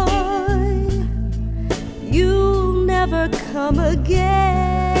 boy. You'll never come again.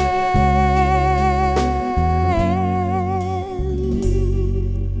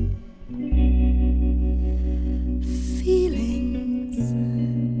 Feelings,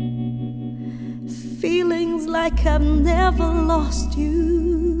 feelings like I've never lost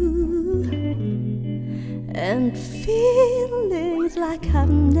you, and feelings like I'll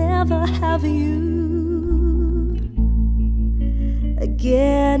never have you.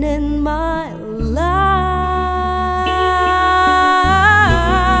 Again in my life.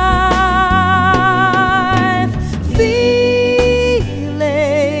 Feelings,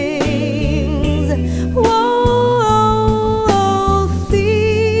 whoa,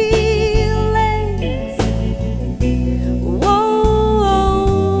 feelings,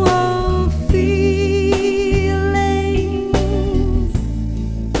 whoa, feelings.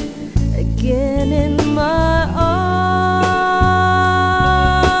 Again in my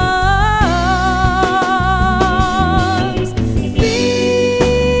arms, feelings,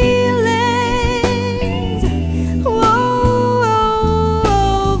 whoa,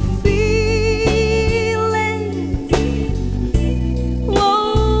 feelings,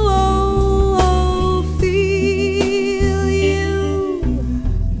 whoa, feel you.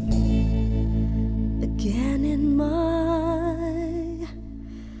 Again in my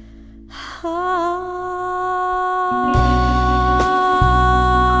heart.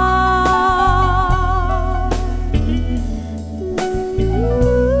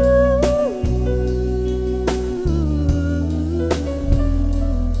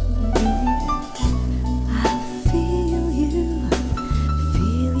 I feel you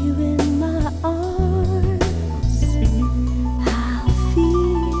in my arms. I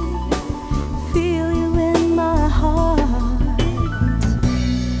feel you in my heart.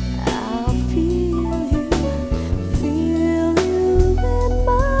 I'll feel you in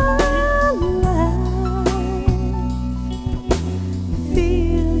my life.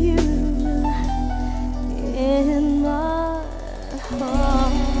 Feel you in my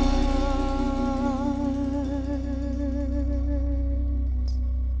heart.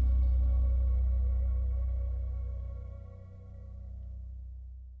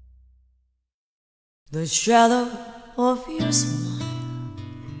 The shadow of your smile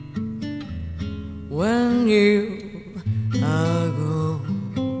when you are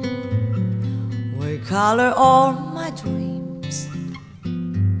gone. color all my dreams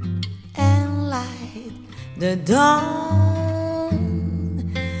and light the dawn.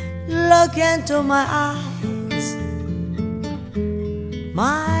 Look into my eyes,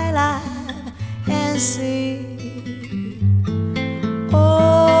 my life, and see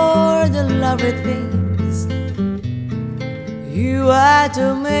all the lovely things you are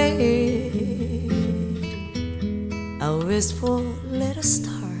to me. A wistful little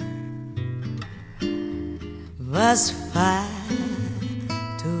star was far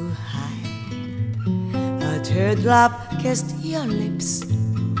too high. A teardrop kissed your lips,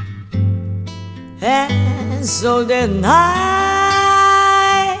 and so did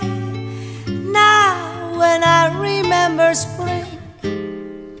I. Now when I remember spring,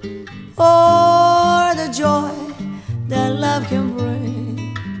 or the joy that love can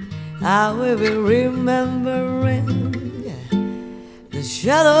bring, I will be remembering the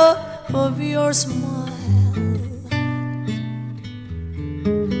shadow of your smile.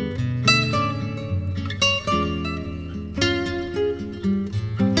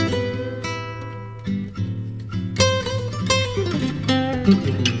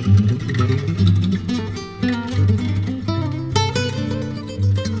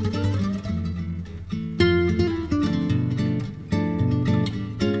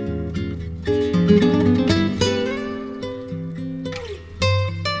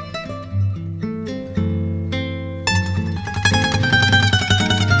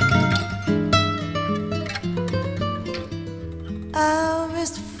 A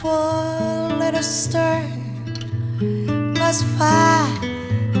wistful little star was far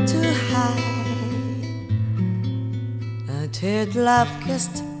too high. A teardrop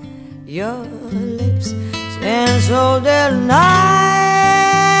kissed your lips, and so did I.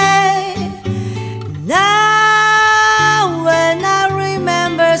 Now when I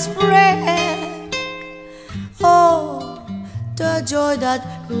remember spring, oh, the joy that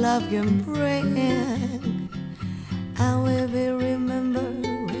love can bring, I will be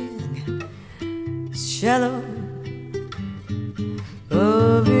remembering the shadow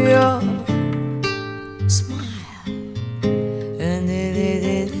of your smile. And a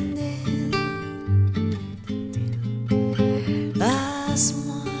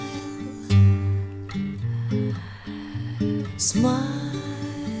smile.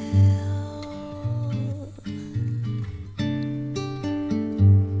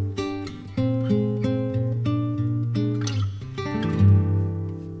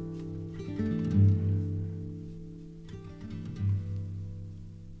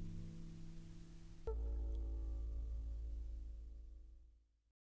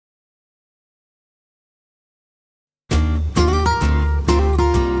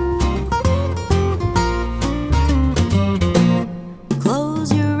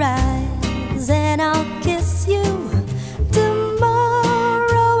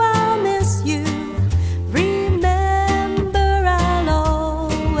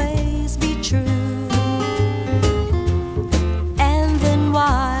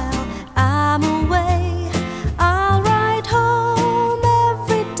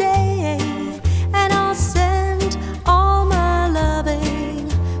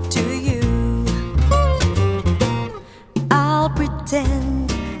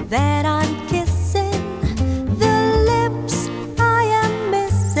 That I'm kissing the lips I am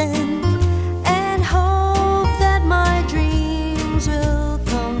missing, and hope that my dreams will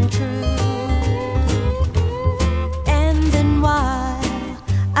come true. And then while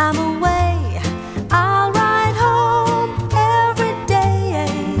I'm away, I'll ride home every day,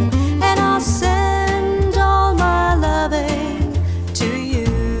 and I'll send all my loving to you.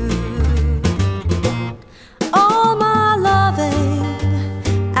 All my loving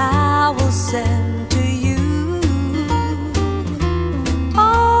I will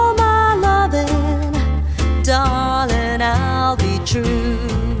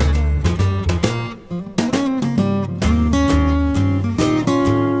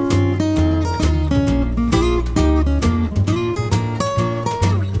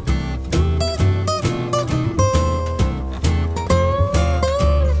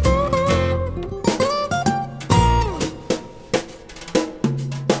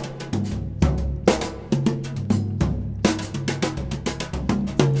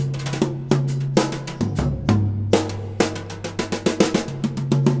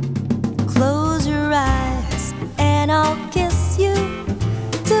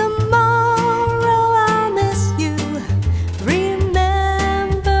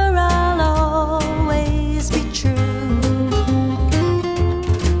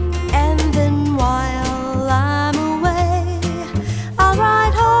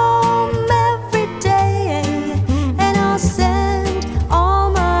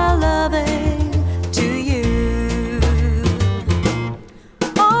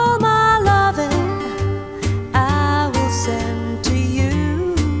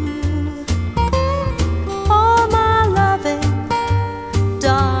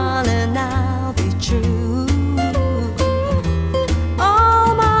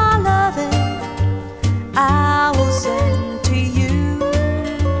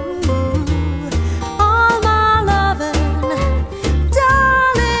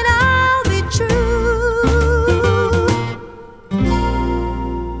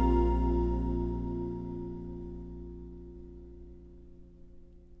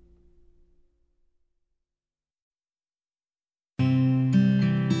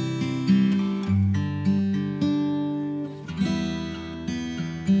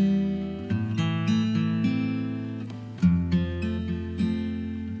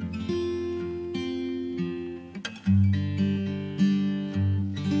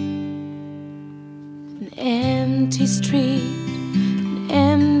empty street, an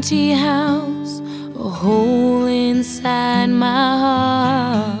empty house, a hole inside my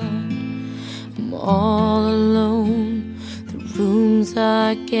heart. I'm all alone, the rooms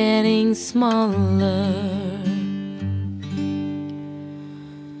are getting smaller.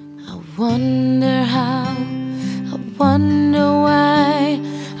 I wonder how, I wonder why,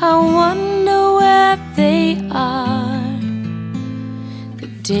 I wonder where they are. The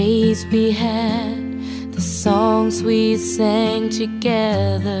days we had, the songs we sang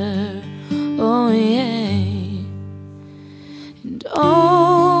together, oh yeah. And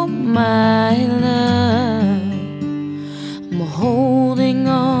oh my love, I'm holding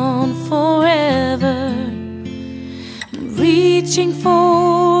on forever. I'm reaching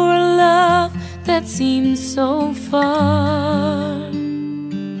for a love that seems so far.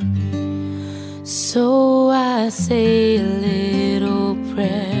 So I say a little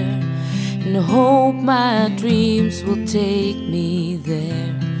prayer and hope my dreams will take me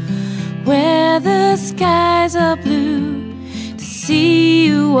there, where the skies are blue, to see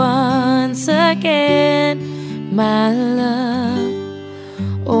you once again, my love.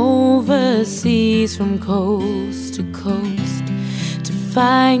 Overseas from coast to coast, to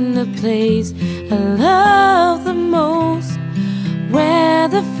find the place I love the most, where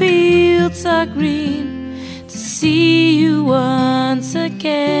the fields are green, to see you once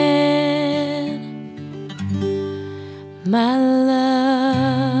again, my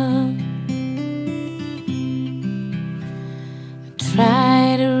love. I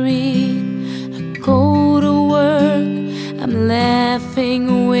try to read, I go to work, I'm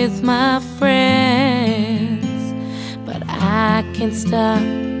laughing with my friends, but I can't stop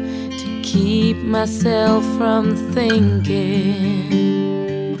to keep myself from thinking.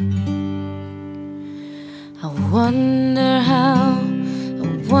 I wonder how, I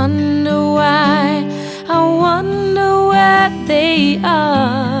wonder why, I wonder where they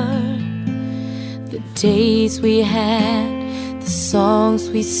are. The days we had, the songs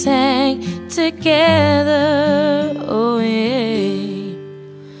we sang together, oh yeah.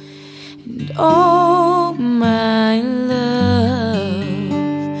 And oh my love,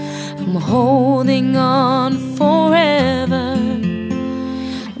 I'm holding on forever.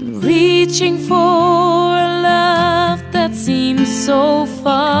 I'm reaching for a love that seems so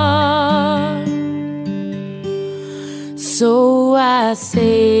far. So I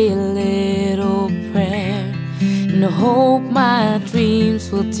say a little prayer and hope my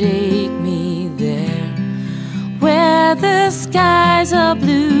dreams will take me there, where the skies are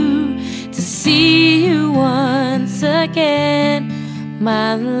blue, to see you once again,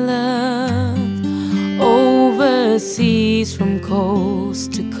 my love. Overseas from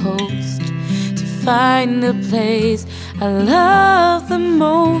coast to coast, to find the place I love the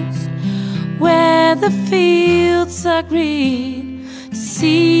most, where the fields are green, to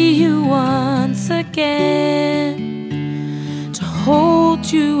see you once again, to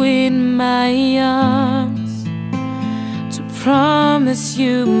hold you in my arms, to promise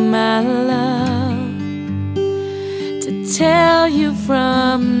you my love, to tell you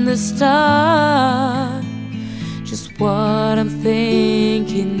from the start just what I'm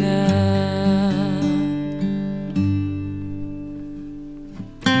thinking of.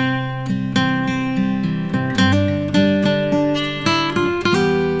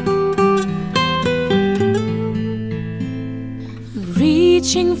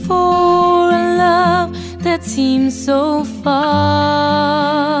 Reaching for a love that seems so far.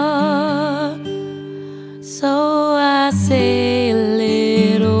 So I say a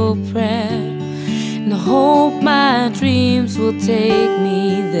little prayer and hope my dreams will take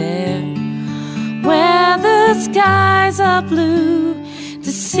me there, where the skies are blue,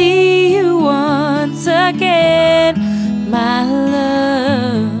 to see you once again, my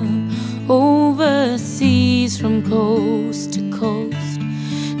love. Overseas from coast to coast,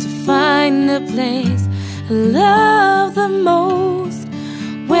 to find the place I love the most,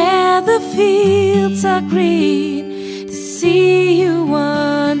 where the fields are green, to see you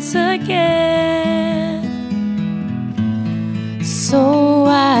once again. So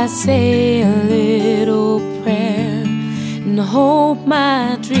I say a little prayer and hope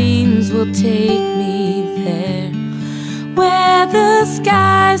my dreams will take me there, where the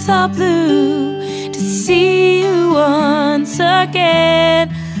skies are blue, to see you once again,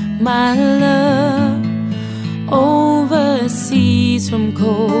 my love. Overseas from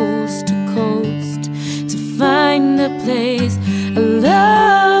coast to coast, to find the place I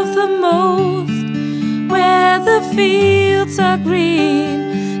love the most, where the fields are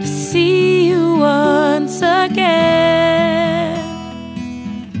green, to see you once again,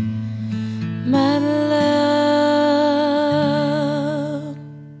 my love.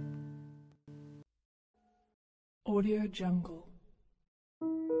 Jungle.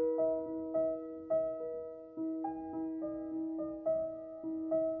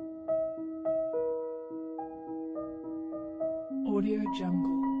 Audio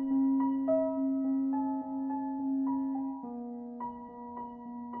Jungle.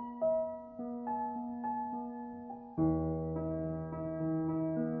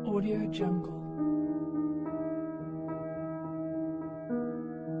 Audio Jungle.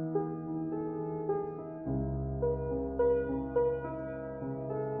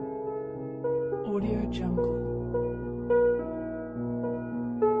 Audio Jungle.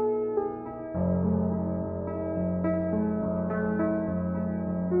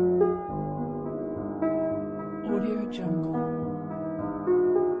 Audio Jungle.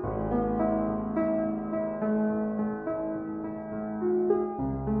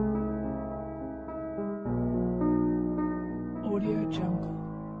 Audio Jungle. Audio Jungle.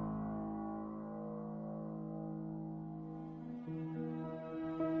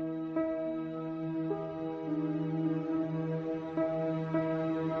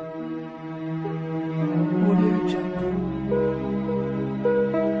 Audio Jungle.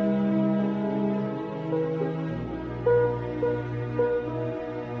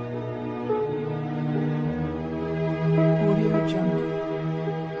 Audio Jungle.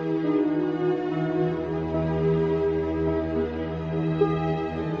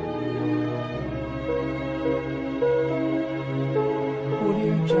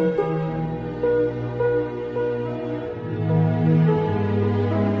 Audio Jungle.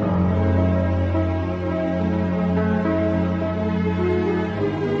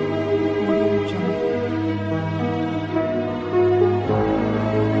 Audio Jungle.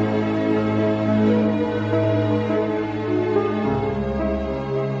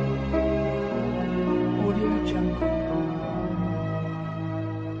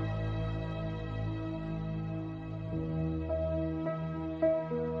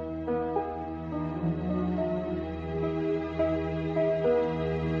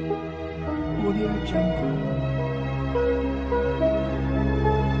 Audio Jungle.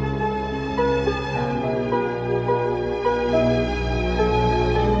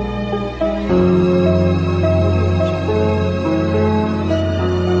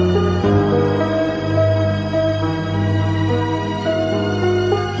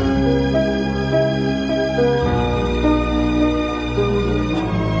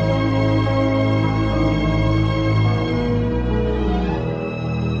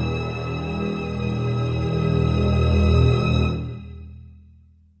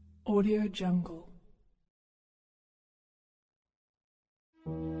 Audio Jungle.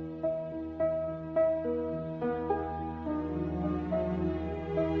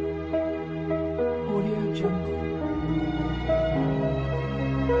 Audio Jungle.